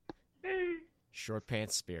Fighters. Short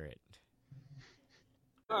Pants Spirit.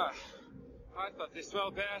 I thought they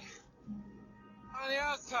smelled bad on the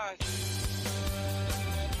outside.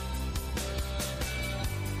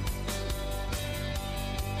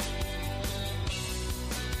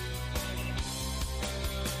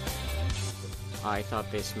 I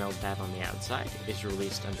Thought They Smelled Bad on the Outside is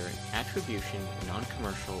released under an attribution,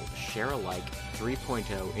 non-commercial, share-alike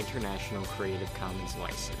 3.0 International Creative Commons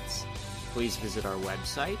license. Please visit our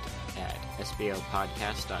website at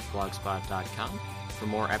sbopodcast.blogspot.com for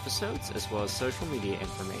more episodes as well as social media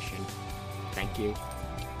information. Thank you.